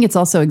 Right. I think it's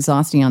also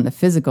exhausting on the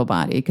physical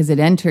body, because it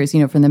enters,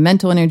 from the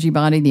mental energy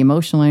body, the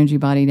emotional energy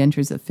body, it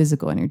enters the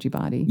physical energy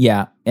body.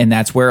 Yeah. And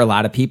that's where a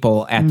lot of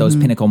people at those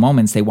pinnacle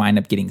moments, they wind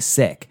up getting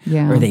sick,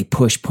 or they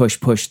push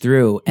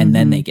through, and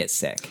then they get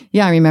sick.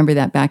 Yeah. I remember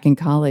that back in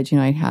college,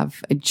 I'd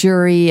have a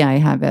jury, I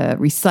have a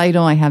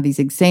recital, I have these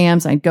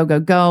exams, I'd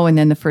go. And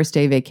then the first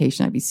day of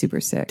vacation, I'd be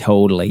super sick.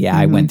 Totally. Yeah.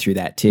 I went through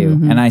that too.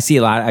 And I've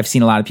seen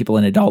a lot of people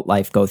in adult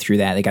life go through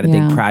that. They got a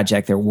big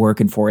project, they're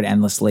working for it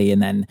endlessly.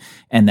 And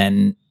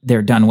then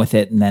they're done with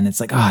it, and then it's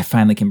like, oh, I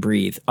finally can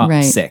breathe.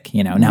 Oh, sick,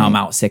 now I'm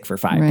out sick for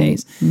 5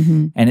 days,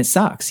 and it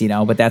sucks,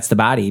 but that's the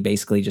body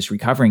basically just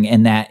recovering,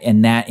 and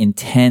that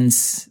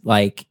intense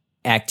like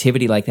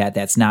activity like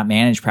that's not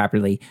managed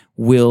properly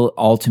will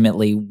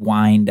ultimately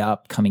wind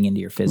up coming into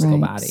your physical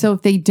body. So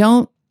if they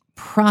don't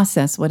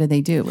process, what do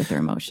they do with their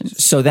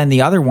emotions? So then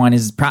the other one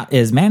is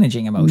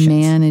managing emotions.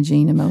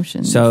 Managing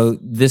emotions. So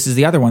this is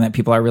the other one that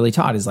people are really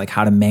taught, is like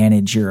how to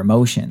manage your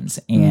emotions,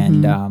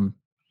 and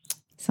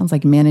sounds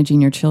like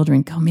managing your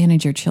children. Go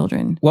manage your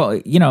children.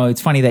 Well,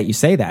 it's funny that you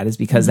say that, is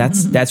because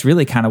that's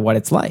really kind of what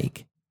it's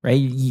like, right?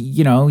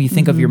 You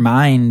think of your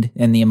mind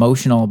and the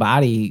emotional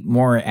body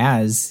more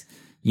as,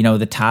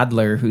 the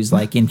toddler who's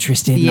like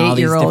interested in all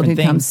these different things. The 8-year-old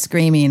who comes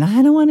screaming,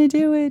 I don't want to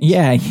do it.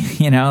 Yeah,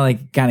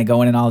 like kind of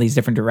going in all these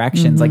different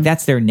directions. Like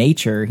that's their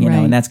nature,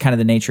 and that's kind of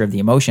the nature of the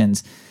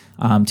emotions,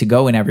 to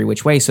go in every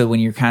which way. So when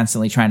you're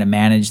constantly trying to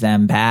manage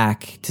them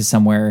back to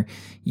somewhere,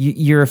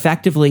 you're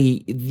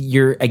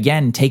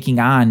again taking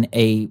on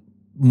a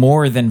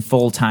more than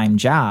full-time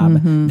job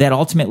that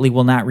ultimately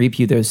will not reap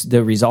you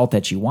the result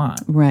that you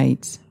want.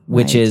 Right.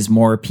 Which is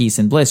more peace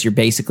and bliss. You're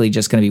basically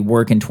just going to be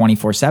working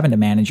 24/7 to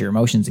manage your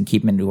emotions and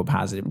keep them into a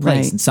positive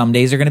place. And some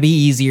days are going to be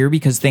easier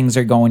because things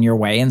are going your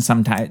way, and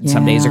some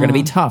days are going to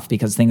be tough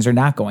because things are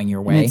not going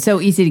your way. And it's so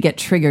easy to get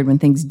triggered when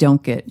things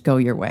don't go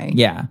your way.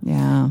 Yeah.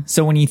 Yeah.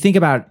 So when you think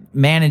about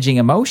managing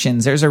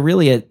emotions, there's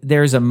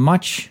a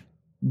much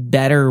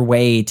better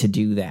way to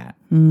do that.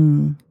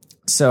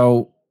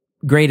 So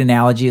great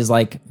analogy is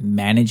like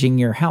managing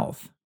your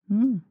health.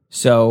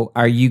 So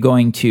are you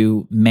going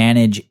to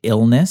manage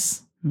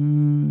illness?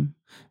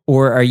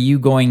 or are you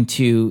going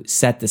to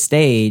set the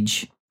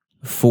stage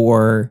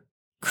for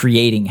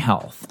creating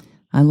health?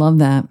 I love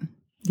that.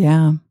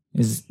 Yeah.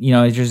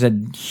 There's a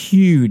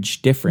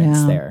huge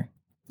difference there.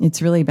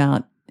 It's really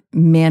about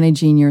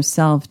managing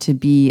yourself to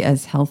be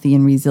as healthy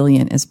and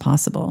resilient as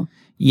possible.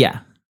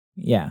 Yeah.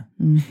 Yeah.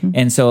 Mm-hmm.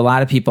 And so a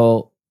lot of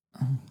people,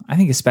 I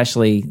think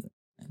especially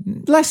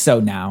less so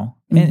now,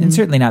 and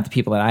certainly not the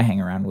people that I hang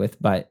around with,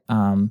 but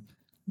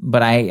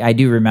I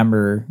do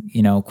remember,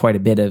 quite a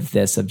bit of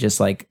this, of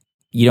just like,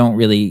 you don't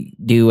really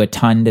do a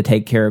ton to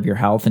take care of your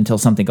health until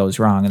something goes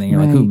wrong. And then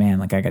you're like, oh man,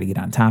 like I got to get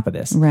on top of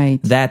this.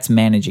 Right. That's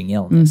managing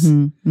illness.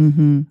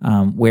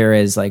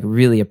 Whereas like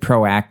really a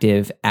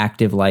proactive,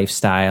 active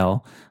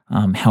lifestyle,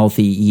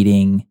 healthy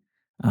eating,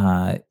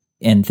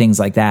 and things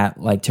like that,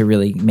 like to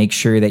really make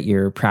sure that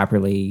you're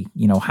properly,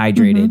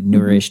 hydrated,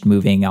 nourished,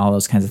 moving, all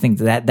those kinds of things.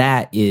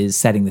 That is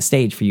setting the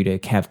stage for you to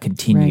have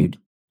continued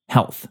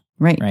health.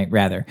 Right.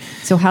 Rather.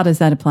 So how does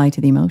that apply to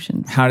the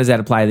emotions? How does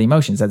that apply to the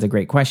emotions? That's a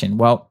great question.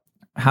 Well,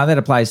 how that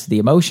applies to the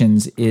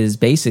emotions is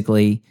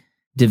basically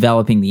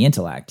developing the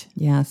intellect.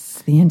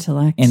 Yes, the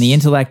intellect. And the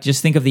intellect,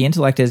 just think of the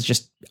intellect as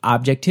just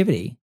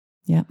objectivity.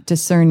 Yeah,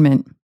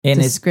 discernment,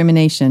 and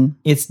discrimination.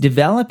 It's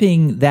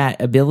developing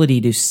that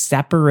ability to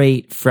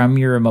separate from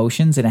your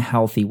emotions in a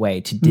healthy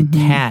way, to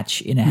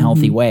detach in a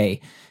healthy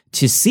way,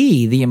 to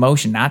see the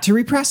emotion, not to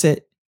repress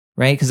it.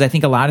 Right? Because I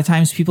think a lot of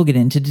times people get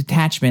into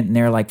detachment and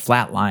they're like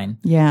flatline.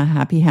 Yeah,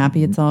 happy,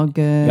 it's all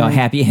good.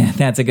 Happy,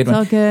 that's a good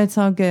one. It's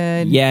all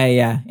good.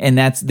 Yeah. And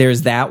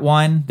there's that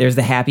one. There's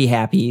the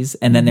happies.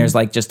 And then there's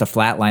like just a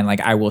flatline, like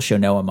I will show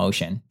no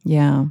emotion.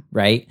 Yeah.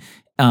 Right?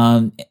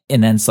 And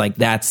then it's like,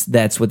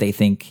 that's what they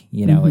think,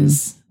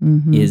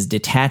 is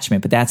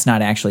detachment, but that's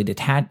not actually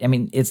detached. I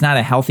mean, it's not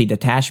a healthy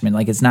detachment.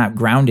 Like it's not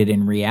grounded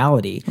in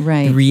reality.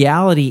 Right. The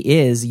reality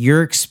is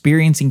you're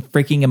experiencing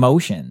freaking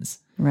emotions.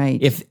 Right.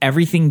 If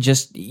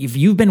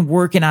you've been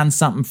working on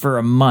something for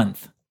a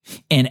month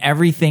and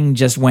everything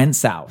just went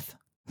south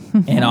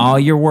and all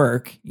your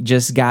work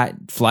just got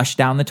flushed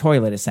down the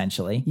toilet,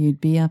 essentially,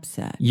 you'd be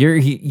upset.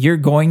 You're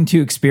going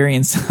to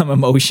experience some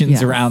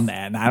emotions around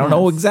that. And I don't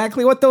know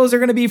exactly what those are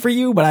going to be for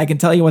you, but I can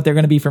tell you what they're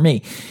going to be for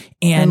me.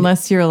 And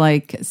unless you're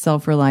like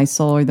Self-Reliant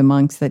Soul or the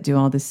monks that do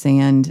all the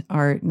sand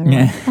art, and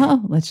they're like,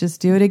 oh, let's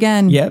just do it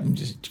again. Yep.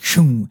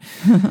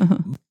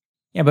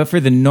 Yeah, but for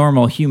the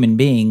normal human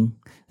being,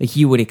 like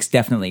you would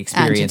definitely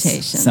experience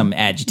some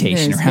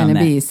agitation around that. There's going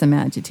to be some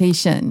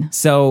agitation.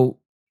 So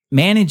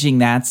managing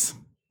that's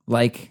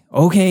like,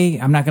 okay,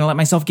 I'm not going to let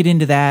myself get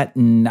into that,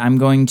 and I'm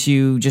going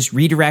to just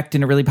redirect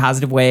in a really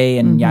positive way,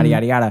 and yada,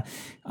 yada, yada.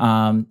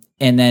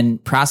 And then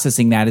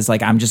processing that is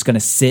like, I'm just going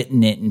to sit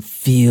in it and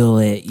feel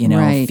it,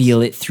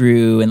 feel it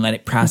through and let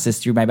it process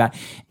through my body.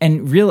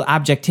 And real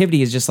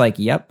objectivity is just like,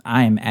 yep,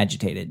 I am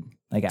agitated.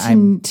 Like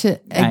to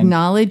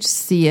acknowledge,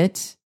 see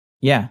it.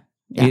 Yeah.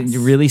 Yes.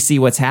 Really see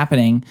what's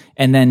happening,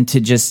 and then to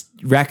just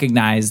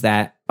recognize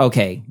that,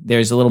 okay,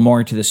 there's a little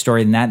more to the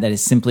story than that. That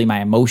is simply my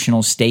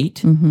emotional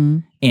state.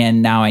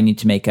 And now I need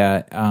to make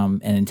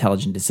an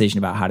intelligent decision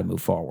about how to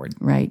move forward.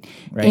 Right.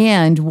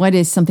 And what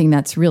is something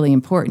that's really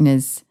important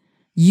is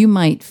you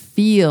might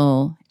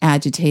feel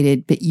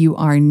agitated, but you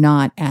are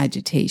not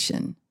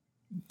agitation.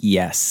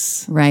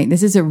 Yes. Right.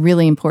 This is a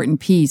really important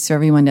piece for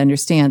everyone to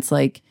understand. It's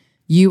like,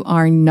 you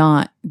are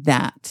not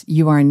that.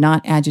 You are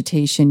not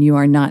agitation. You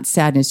are not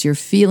sadness. You're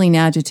feeling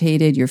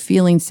agitated. You're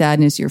feeling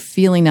sadness. You're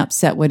feeling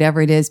upset,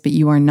 whatever it is, but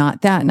you are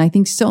not that. And I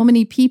think so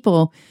many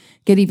people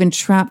get even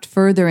trapped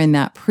further in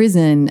that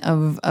prison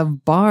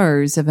of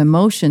bars of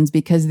emotions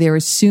because they're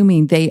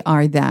assuming they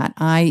are that.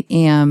 I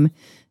am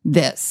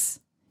this.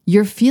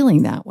 You're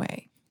feeling that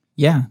way.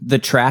 Yeah. The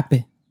trap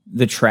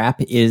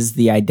is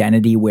the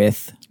identity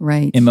with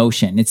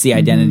emotion. It's the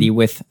identity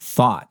with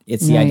thought.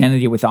 It's the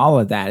identity with all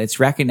of that. It's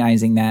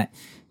recognizing that,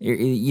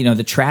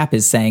 the trap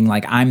is saying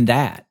like, I'm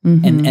that.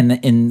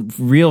 And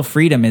real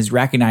freedom is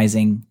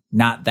recognizing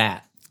not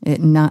that.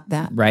 Not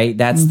that. Right?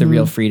 That's the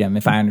real freedom,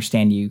 if I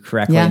understand you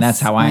correctly. Yes, and that's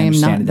how I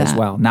understand it as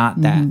well.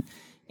 Not that.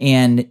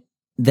 And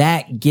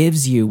that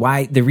gives you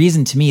the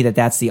reason to me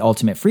that's the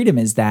ultimate freedom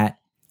is that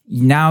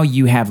now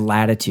you have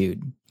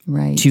latitude.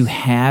 Right. To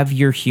have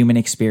your human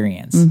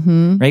experience,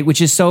 right?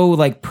 Which is so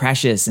like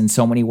precious in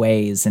so many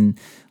ways. And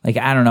like,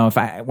 I don't know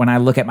when I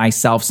look at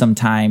myself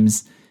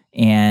sometimes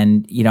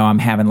and, I'm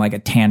having like a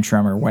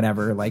tantrum or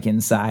whatever, like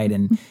inside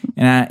and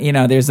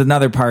there's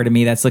another part of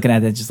me that's looking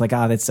at it just like,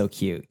 oh, that's so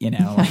cute.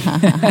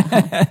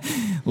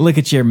 Look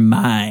at your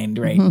mind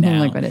right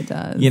now. Look what it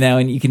does.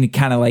 And you can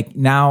kind of like,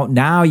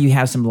 now you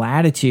have some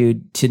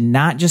latitude to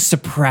not just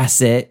suppress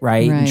it,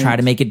 right? And try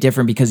to make it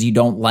different because you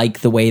don't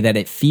like the way that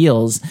it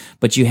feels,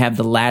 but you have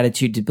the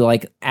latitude to be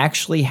like,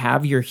 actually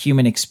have your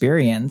human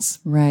experience,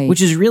 right?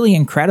 Which is really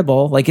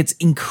incredible. Like it's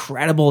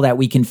incredible that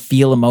we can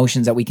feel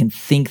emotions, that we can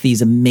think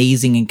these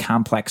amazing and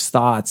complex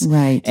thoughts,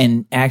 right?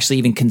 And actually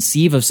even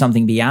conceive of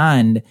something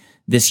beyond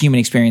this human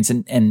experience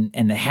and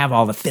to have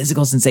all the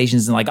physical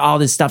sensations and like all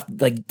this stuff,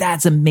 like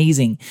that's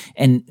amazing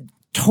and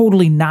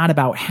totally not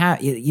about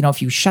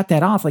if you shut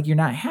that off, like you're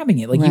not having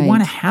it, like you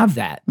want to have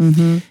that.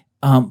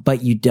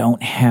 but you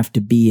don't have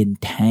to be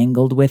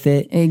entangled with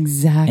it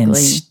Exactly. and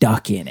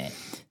stuck in it.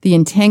 The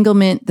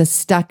entanglement, the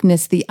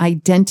stuckness, the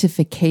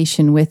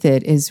identification with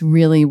it is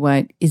really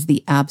what is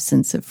the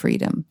absence of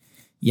freedom.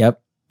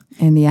 Yep.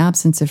 And the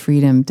absence of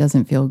freedom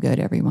doesn't feel good,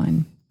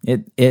 everyone.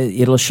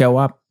 It'll show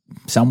up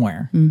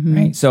somewhere,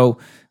 right? So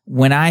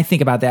when I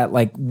think about that,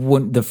 like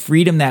when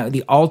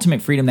the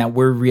ultimate freedom that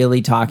we're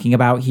really talking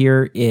about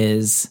here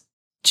is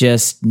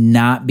just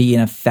not being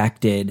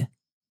affected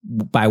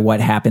by what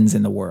happens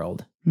in the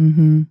world.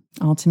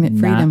 Ultimate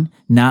freedom.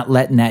 Not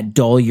letting that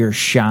dull your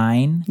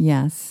shine.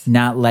 Yes.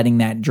 Not letting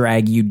that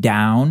drag you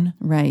down.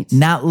 Right.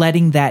 Not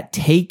letting that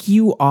take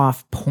you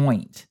off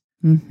point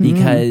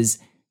because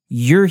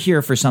you're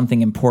here for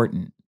something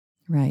important.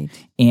 Right.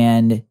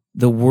 And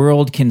the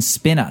world can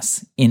spin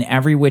us in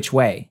every which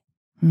way.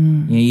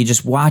 You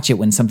just watch it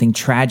when something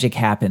tragic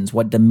happens,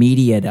 what the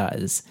media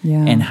does,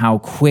 and how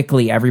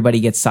quickly everybody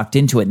gets sucked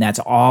into it. And that's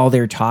all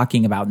they're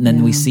talking about. And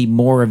then we see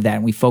more of that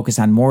and we focus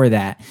on more of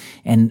that.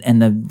 And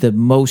the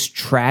most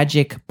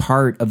tragic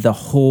part of the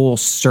whole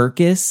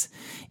circus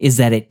is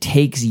that it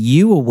takes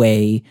you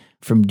away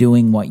from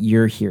doing what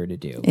you're here to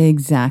do.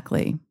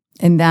 Exactly.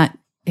 And that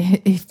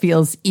it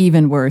feels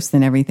even worse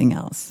than everything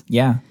else.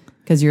 Yeah.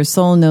 Because your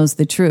soul knows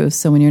the truth.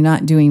 So when you're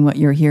not doing what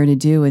you're here to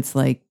do, it's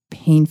like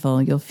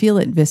painful. You'll feel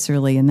it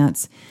viscerally. And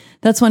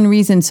that's one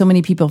reason so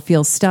many people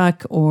feel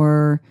stuck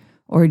or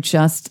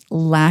just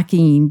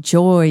lacking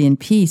joy and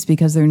peace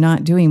because they're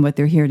not doing what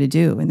they're here to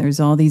do. And there's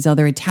all these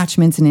other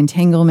attachments and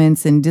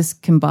entanglements and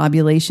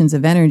discombobulations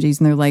of energies.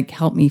 And they're like,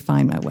 help me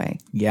find my way.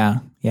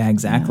 Yeah. Yeah,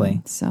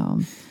 exactly. So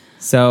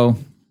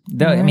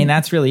I mean,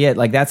 that's really it.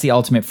 Like, that's the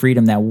ultimate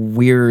freedom that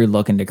we're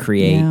looking to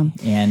create. Yeah.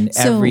 And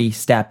every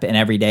step and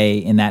every day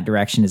in that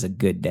direction is a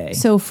good day.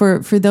 So for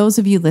those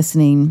of you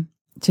listening,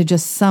 to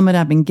just sum it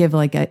up and give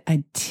like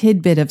a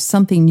tidbit of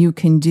something you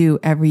can do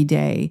every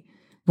day,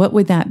 what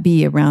would that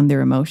be around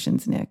their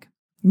emotions, Nick?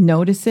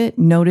 Notice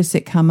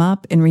it come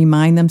up and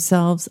remind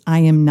themselves, I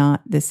am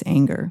not this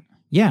anger.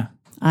 Yeah.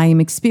 I am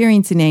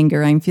experiencing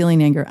anger. I'm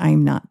feeling anger.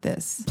 I'm not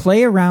this.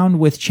 Play around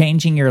with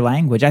changing your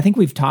language. I think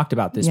we've talked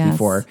about this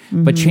before,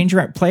 but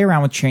play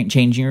around with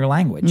changing your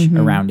language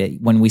around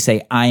it. When we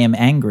say, I am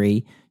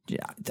angry,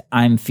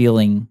 I'm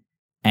feeling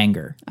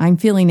anger. I'm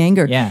feeling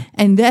anger. Yeah.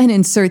 And then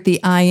insert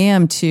the I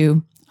am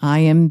to I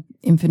am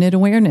infinite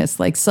awareness.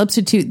 Like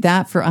substitute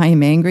that for I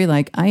am angry.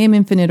 Like I am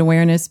infinite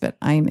awareness, but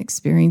I am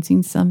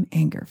experiencing some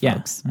anger,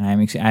 folks.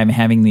 Yeah. I'm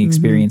having the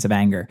experience of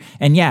anger.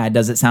 And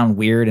does it sound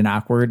weird and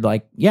awkward?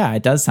 Like,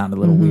 it does sound a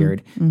little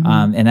weird.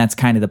 And that's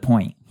kind of the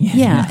point.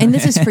 Yeah. And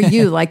this is for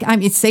you. Like, I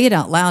mean, say it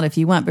out loud if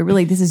you want, but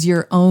really this is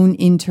your own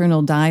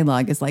internal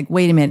dialogue. It's like,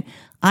 wait a minute,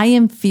 I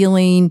am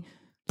feeling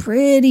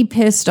pretty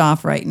pissed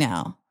off right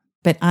now.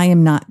 But I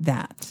am not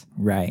that.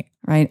 Right.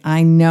 Right.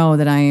 I know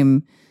that I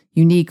am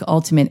unique,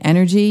 ultimate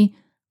energy.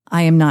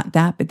 I am not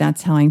that, but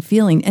that's how I'm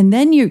feeling. And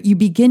then you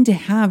begin to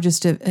have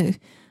just a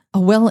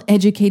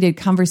well-educated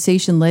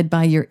conversation led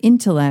by your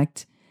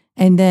intellect.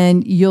 And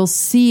then you'll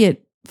see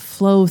it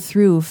flow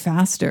through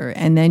faster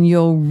and then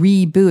you'll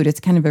reboot. It's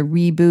kind of a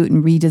reboot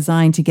and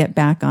redesign to get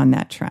back on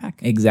that track.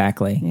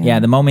 Exactly. Yeah.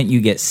 The moment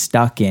you get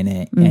stuck in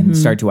it and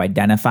start to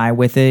identify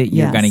with it,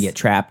 you're going to get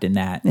trapped in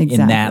that,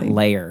 in that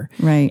layer.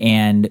 Right.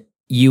 And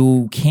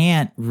you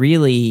can't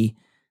really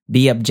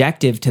be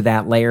objective to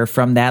that layer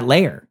from that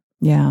layer.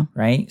 Yeah.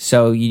 Right.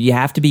 So you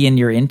have to be in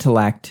your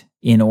intellect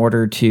in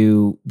order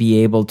to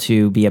be able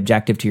to be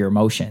objective to your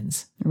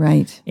emotions.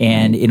 Right.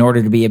 And in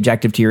order to be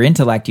objective to your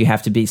intellect, you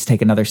have to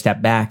take another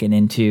step back and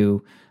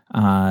into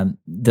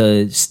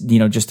just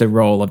the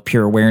role of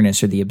pure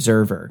awareness or the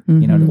observer,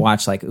 to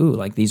watch like, ooh,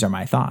 like these are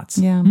my thoughts.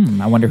 Yeah.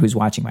 I wonder who's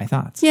watching my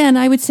thoughts. Yeah. And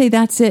I would say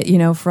that's it,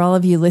 for all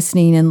of you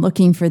listening and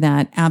looking for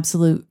that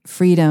absolute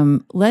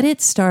freedom, let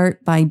it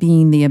start by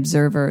being the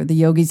observer. The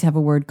yogis have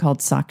a word called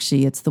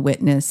sakshi. It's the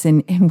witness.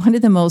 And one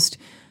of the most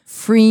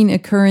freeing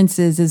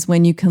occurrences is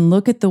when you can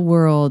look at the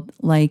world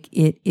like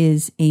it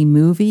is a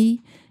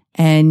movie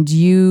and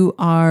you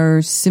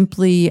are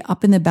simply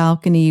up in the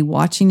balcony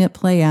watching it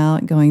play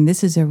out going,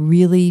 this is a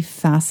really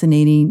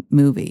fascinating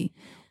movie.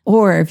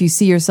 Or if you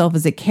see yourself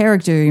as a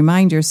character, you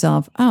remind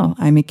yourself, oh,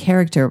 I'm a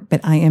character, but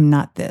I am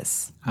not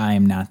this. I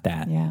am not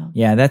that. Yeah.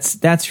 Yeah,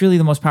 that's really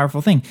the most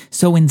powerful thing.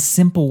 So in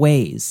simple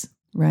ways,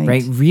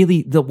 right?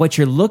 Really, what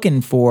you're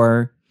looking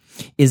for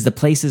is the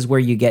places where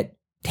you get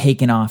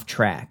taken off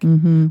track.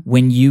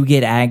 When you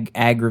get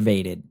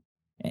aggravated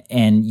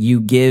and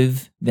you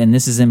give, then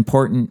this is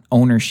important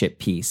ownership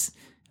piece,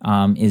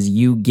 is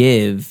you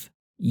give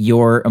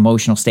your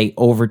emotional state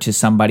over to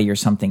somebody or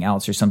something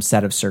else or some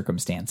set of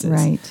circumstances.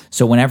 Right.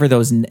 So whenever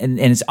those, and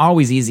it's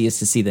always easiest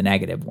to see the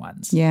negative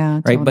ones.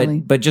 Yeah, right. Totally.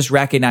 But just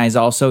recognize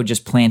also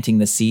just planting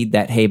the seed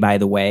that, hey, by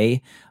the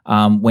way,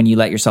 when you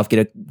let yourself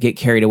get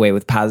carried away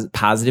with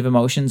positive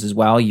emotions as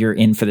well, you're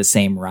in for the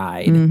same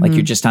ride. Like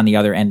you're just on the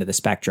other end of the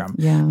spectrum.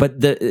 Yeah.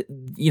 But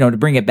to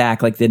bring it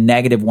back, like the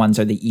negative ones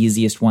are the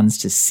easiest ones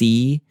to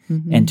see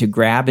and to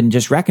grab and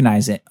just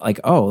recognize it. Like,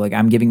 oh, like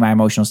I'm giving my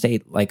emotional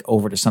state like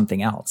over to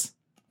something else.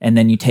 And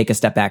then you take a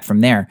step back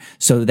from there.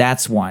 So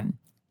that's one.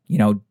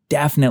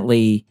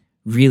 definitely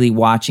really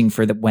watching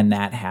for when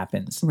that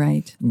happens.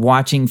 Right.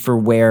 Watching for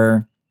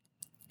where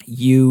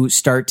you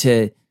start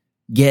to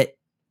get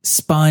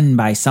spun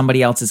by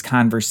somebody else's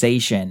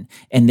conversation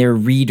and they're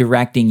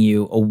redirecting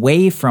you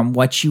away from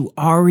what you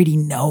already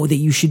know that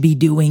you should be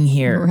doing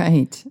here.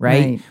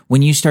 Right.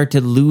 When you start to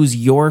lose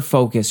your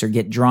focus or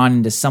get drawn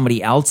into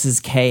somebody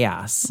else's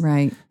chaos,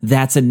 Right.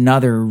 that's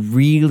another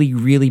really,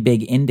 really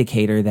big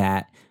indicator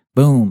that,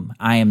 boom,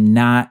 I am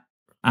not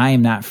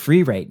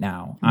free right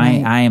now.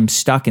 Right. I am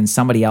stuck in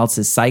somebody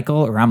else's cycle,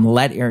 or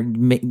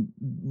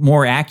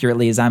more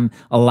accurately is I'm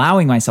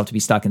allowing myself to be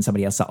stuck in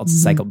somebody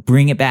else's cycle.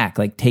 Bring it back.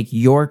 Like, take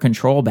your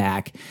control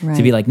back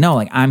to be like, no,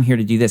 like, I'm here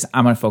to do this.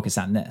 I'm going to focus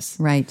on this.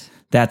 Right.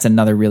 That's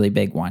another really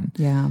big one.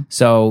 Yeah.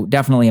 So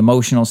definitely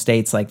emotional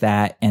states like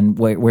that, and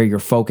where your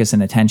focus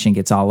and attention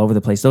gets all over the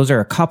place. Those are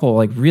a couple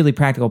like really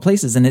practical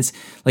places. And it's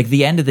like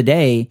the end of the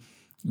day,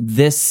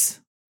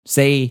 this,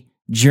 say,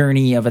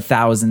 journey of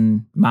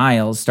 1,000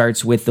 miles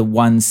starts with the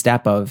one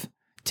step of,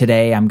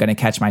 today I'm going to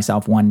catch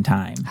myself one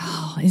time.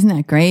 Oh, isn't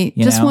that great?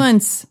 You just know?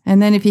 once.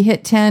 And then if you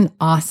hit 10,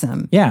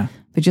 awesome. Yeah.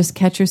 But just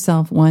catch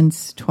yourself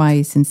once,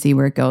 twice, and see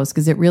where it goes.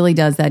 Because it really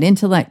does. That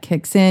intellect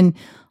kicks in.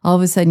 All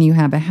of a sudden you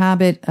have a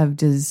habit of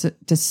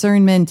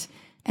discernment,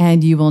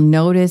 and you will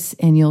notice,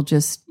 and you'll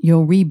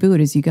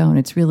reboot as you go. And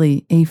it's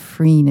really a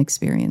freeing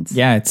experience.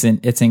 Yeah.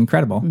 It's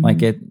incredible.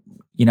 Like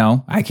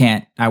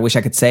I wish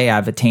I could say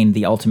I've attained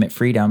the ultimate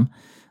freedom.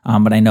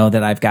 But I know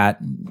that I've got,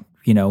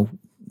 a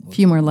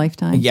few more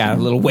lifetimes. Yeah, a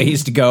little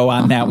ways to go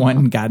on that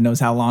one. God knows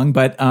how long.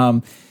 But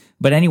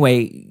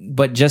anyway,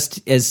 but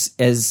just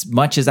as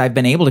much as I've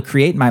been able to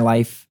create in my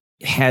life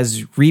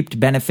has reaped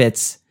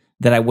benefits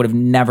that I would have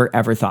never,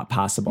 ever thought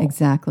possible.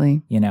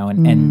 Exactly.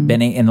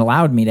 And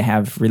allowed me to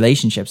have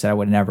relationships that I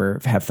would never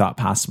have thought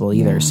possible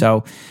either. Yeah.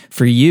 So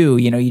for you,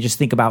 you just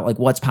think about like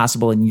what's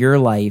possible in your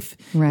life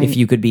if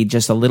you could be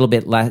just a little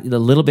bit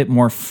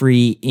more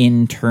free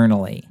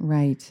internally.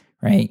 Right.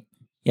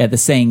 Yeah. The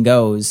saying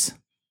goes,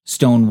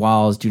 stone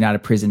walls do not a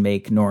prison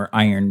make, nor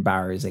iron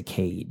bars a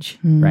cage.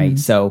 Right.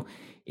 So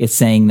it's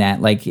saying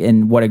that, like,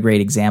 and what a great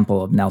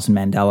example of Nelson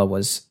Mandela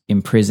was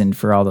imprisoned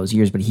for all those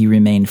years, but he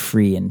remained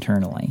free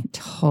internally.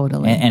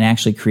 Totally. And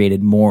actually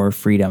created more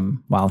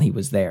freedom while he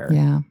was there.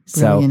 Yeah.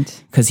 Brilliant.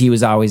 So, because he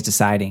was always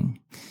deciding.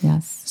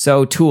 Yes.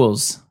 So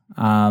tools.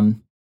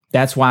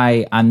 That's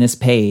why on this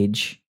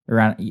page,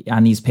 or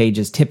on these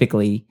pages,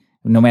 typically,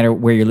 no matter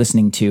where you're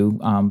listening to,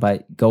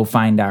 but go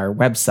find our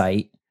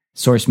website,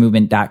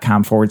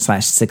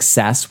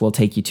 sourcemovement.com/success will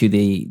take you to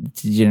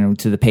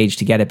the page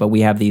to get it. But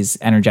we have these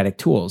energetic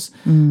tools.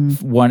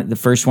 The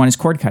first one is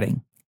cord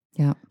cutting.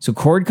 Yeah. So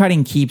cord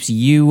cutting keeps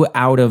you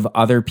out of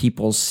other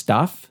people's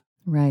stuff.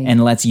 Right.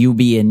 And lets you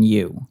be in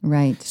you.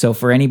 Right. So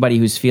for anybody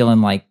who's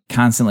feeling like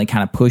constantly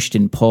kind of pushed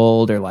and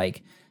pulled, or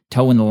like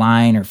toeing the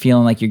line, or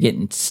feeling like you're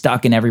getting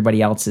stuck in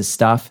everybody else's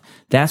stuff,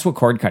 that's what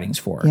cord cutting's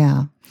for.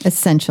 Yeah.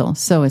 Essential.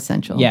 So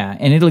essential. Yeah.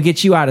 And it'll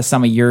get you out of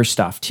some of your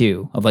stuff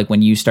too, of like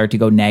when you start to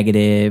go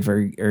negative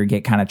or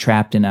get kind of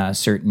trapped in a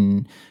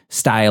certain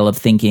style of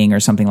thinking or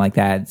something like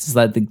that.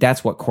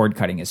 That's what cord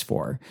cutting is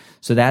for.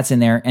 So that's in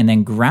there. And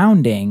then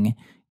grounding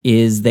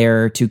is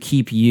there to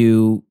keep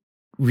you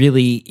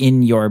really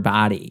in your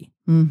body.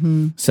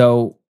 Mm-hmm.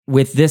 So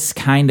with this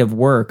kind of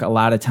work, a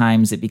lot of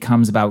times it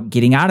becomes about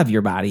getting out of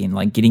your body and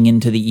like getting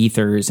into the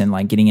ethers and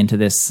like getting into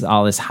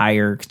all this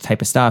higher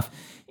type of stuff.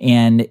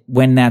 And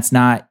when that's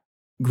not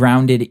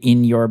grounded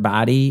in your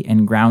body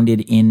and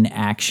grounded in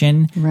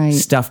action,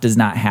 stuff does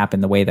not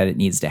happen the way that it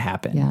needs to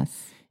happen.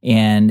 Yes.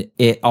 And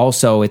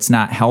it's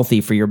not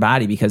healthy for your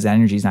body because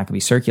energy is not going to be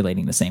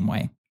circulating the same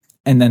way.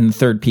 And then the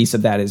third piece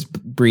of that is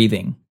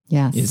breathing.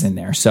 Yes. Is in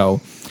there.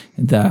 So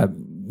the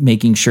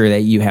making sure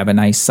that you have a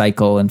nice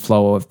cycle and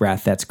flow of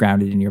breath that's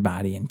grounded in your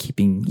body and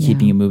keeping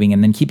you moving,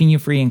 and then keeping you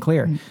free and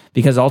clear. Right.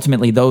 Because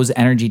ultimately those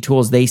energy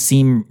tools, they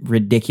seem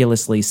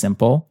ridiculously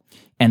simple,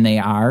 and they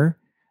are,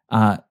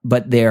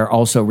 but they're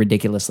also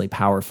ridiculously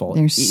powerful.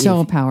 They're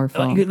so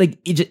powerful. Like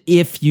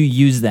if you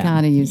use them.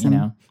 Gotta use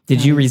them.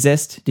 Did you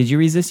resist? Did you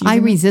resist using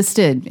them? I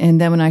resisted. And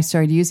then when I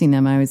started using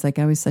them, I was like,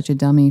 I was such a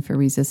dummy for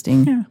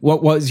resisting. Yeah.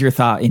 What was your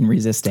thought in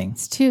resisting?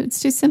 It's too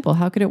simple.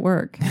 How could it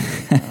work?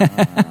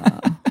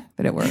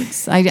 But it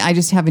works. I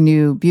just have a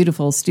new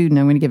beautiful student.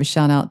 I'm going to give a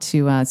shout out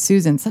to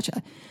Susan, such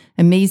an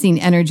amazing,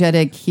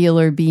 energetic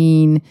healer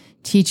being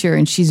teacher.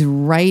 And she's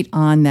right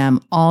on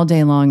them all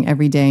day long,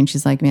 every day. And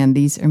she's like, man,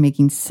 these are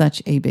making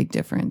such a big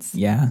difference.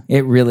 Yeah,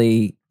 it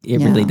really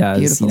does.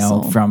 Beautiful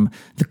soul. From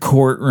the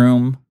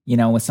courtroom,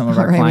 with some of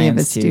our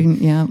clients too.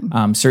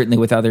 Certainly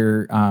with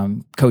other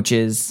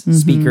coaches,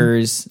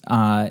 speakers,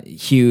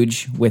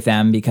 huge with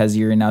them because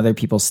you're in other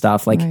people's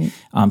stuff. Like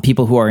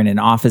people who are in an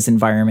office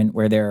environment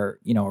where they're,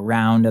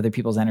 around other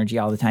people's energy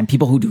all the time.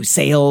 People who do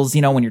sales,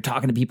 when you're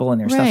talking to people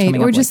and their stuff's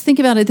coming up. Or just think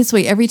about it this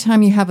way. Every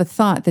time you have a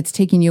thought that's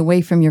taking you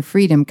away from your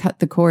freedom, cut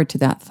the cord to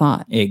that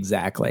thought.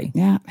 Exactly.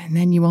 Yeah. And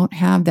then you won't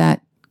have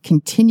that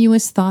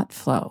continuous thought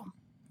flow.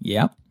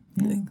 Yep.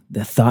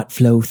 The thought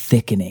flow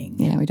thickening.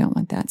 Yeah, we don't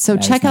want that. So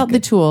check out the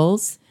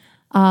tools.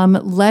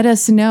 Let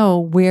us know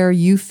where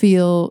you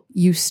feel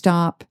you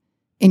stop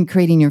in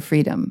creating your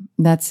freedom.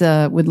 That's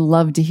would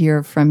love to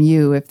hear from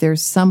you. If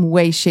there's some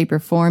way, shape, or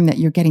form that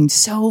you're getting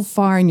so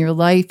far in your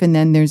life and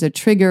then there's a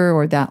trigger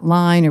or that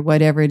line or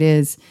whatever it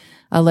is,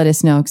 let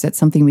us know, because that's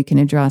something we can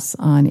address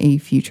on a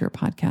future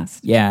podcast.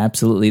 Yeah,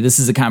 absolutely. This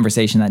is a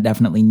conversation that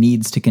definitely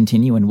needs to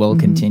continue and will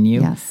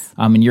continue. Yes.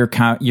 And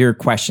your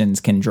questions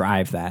can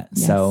drive that.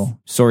 Yes. So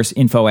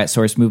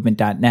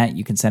info@sourcemovement.net,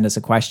 you can send us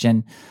a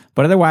question.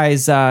 But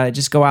otherwise,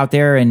 just go out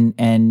there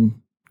and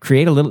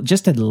create a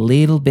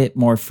little bit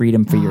more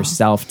freedom for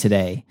yourself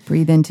today.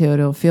 Breathe into it.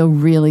 It'll feel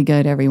really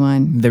good,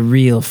 everyone. The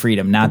real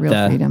freedom, not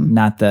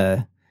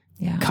the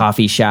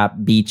coffee shop,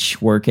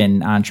 beach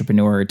working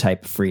entrepreneur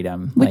type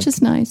freedom. Which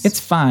is nice. It's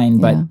fine,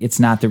 but it's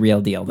not the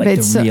real deal. Like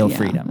the real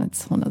freedom.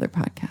 That's a whole other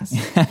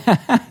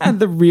podcast.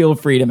 The real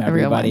freedom,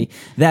 everybody.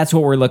 That's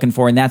what we're looking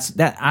for. And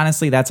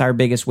honestly, that's our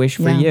biggest wish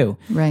for you.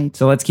 Right.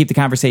 So let's keep the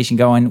conversation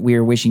going. We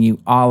are wishing you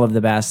all of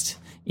the best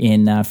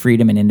in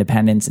freedom and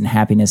independence and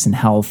happiness and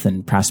health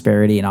and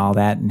prosperity and all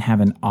that. And have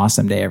an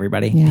awesome day,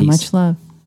 everybody. Yeah, Peace. much love.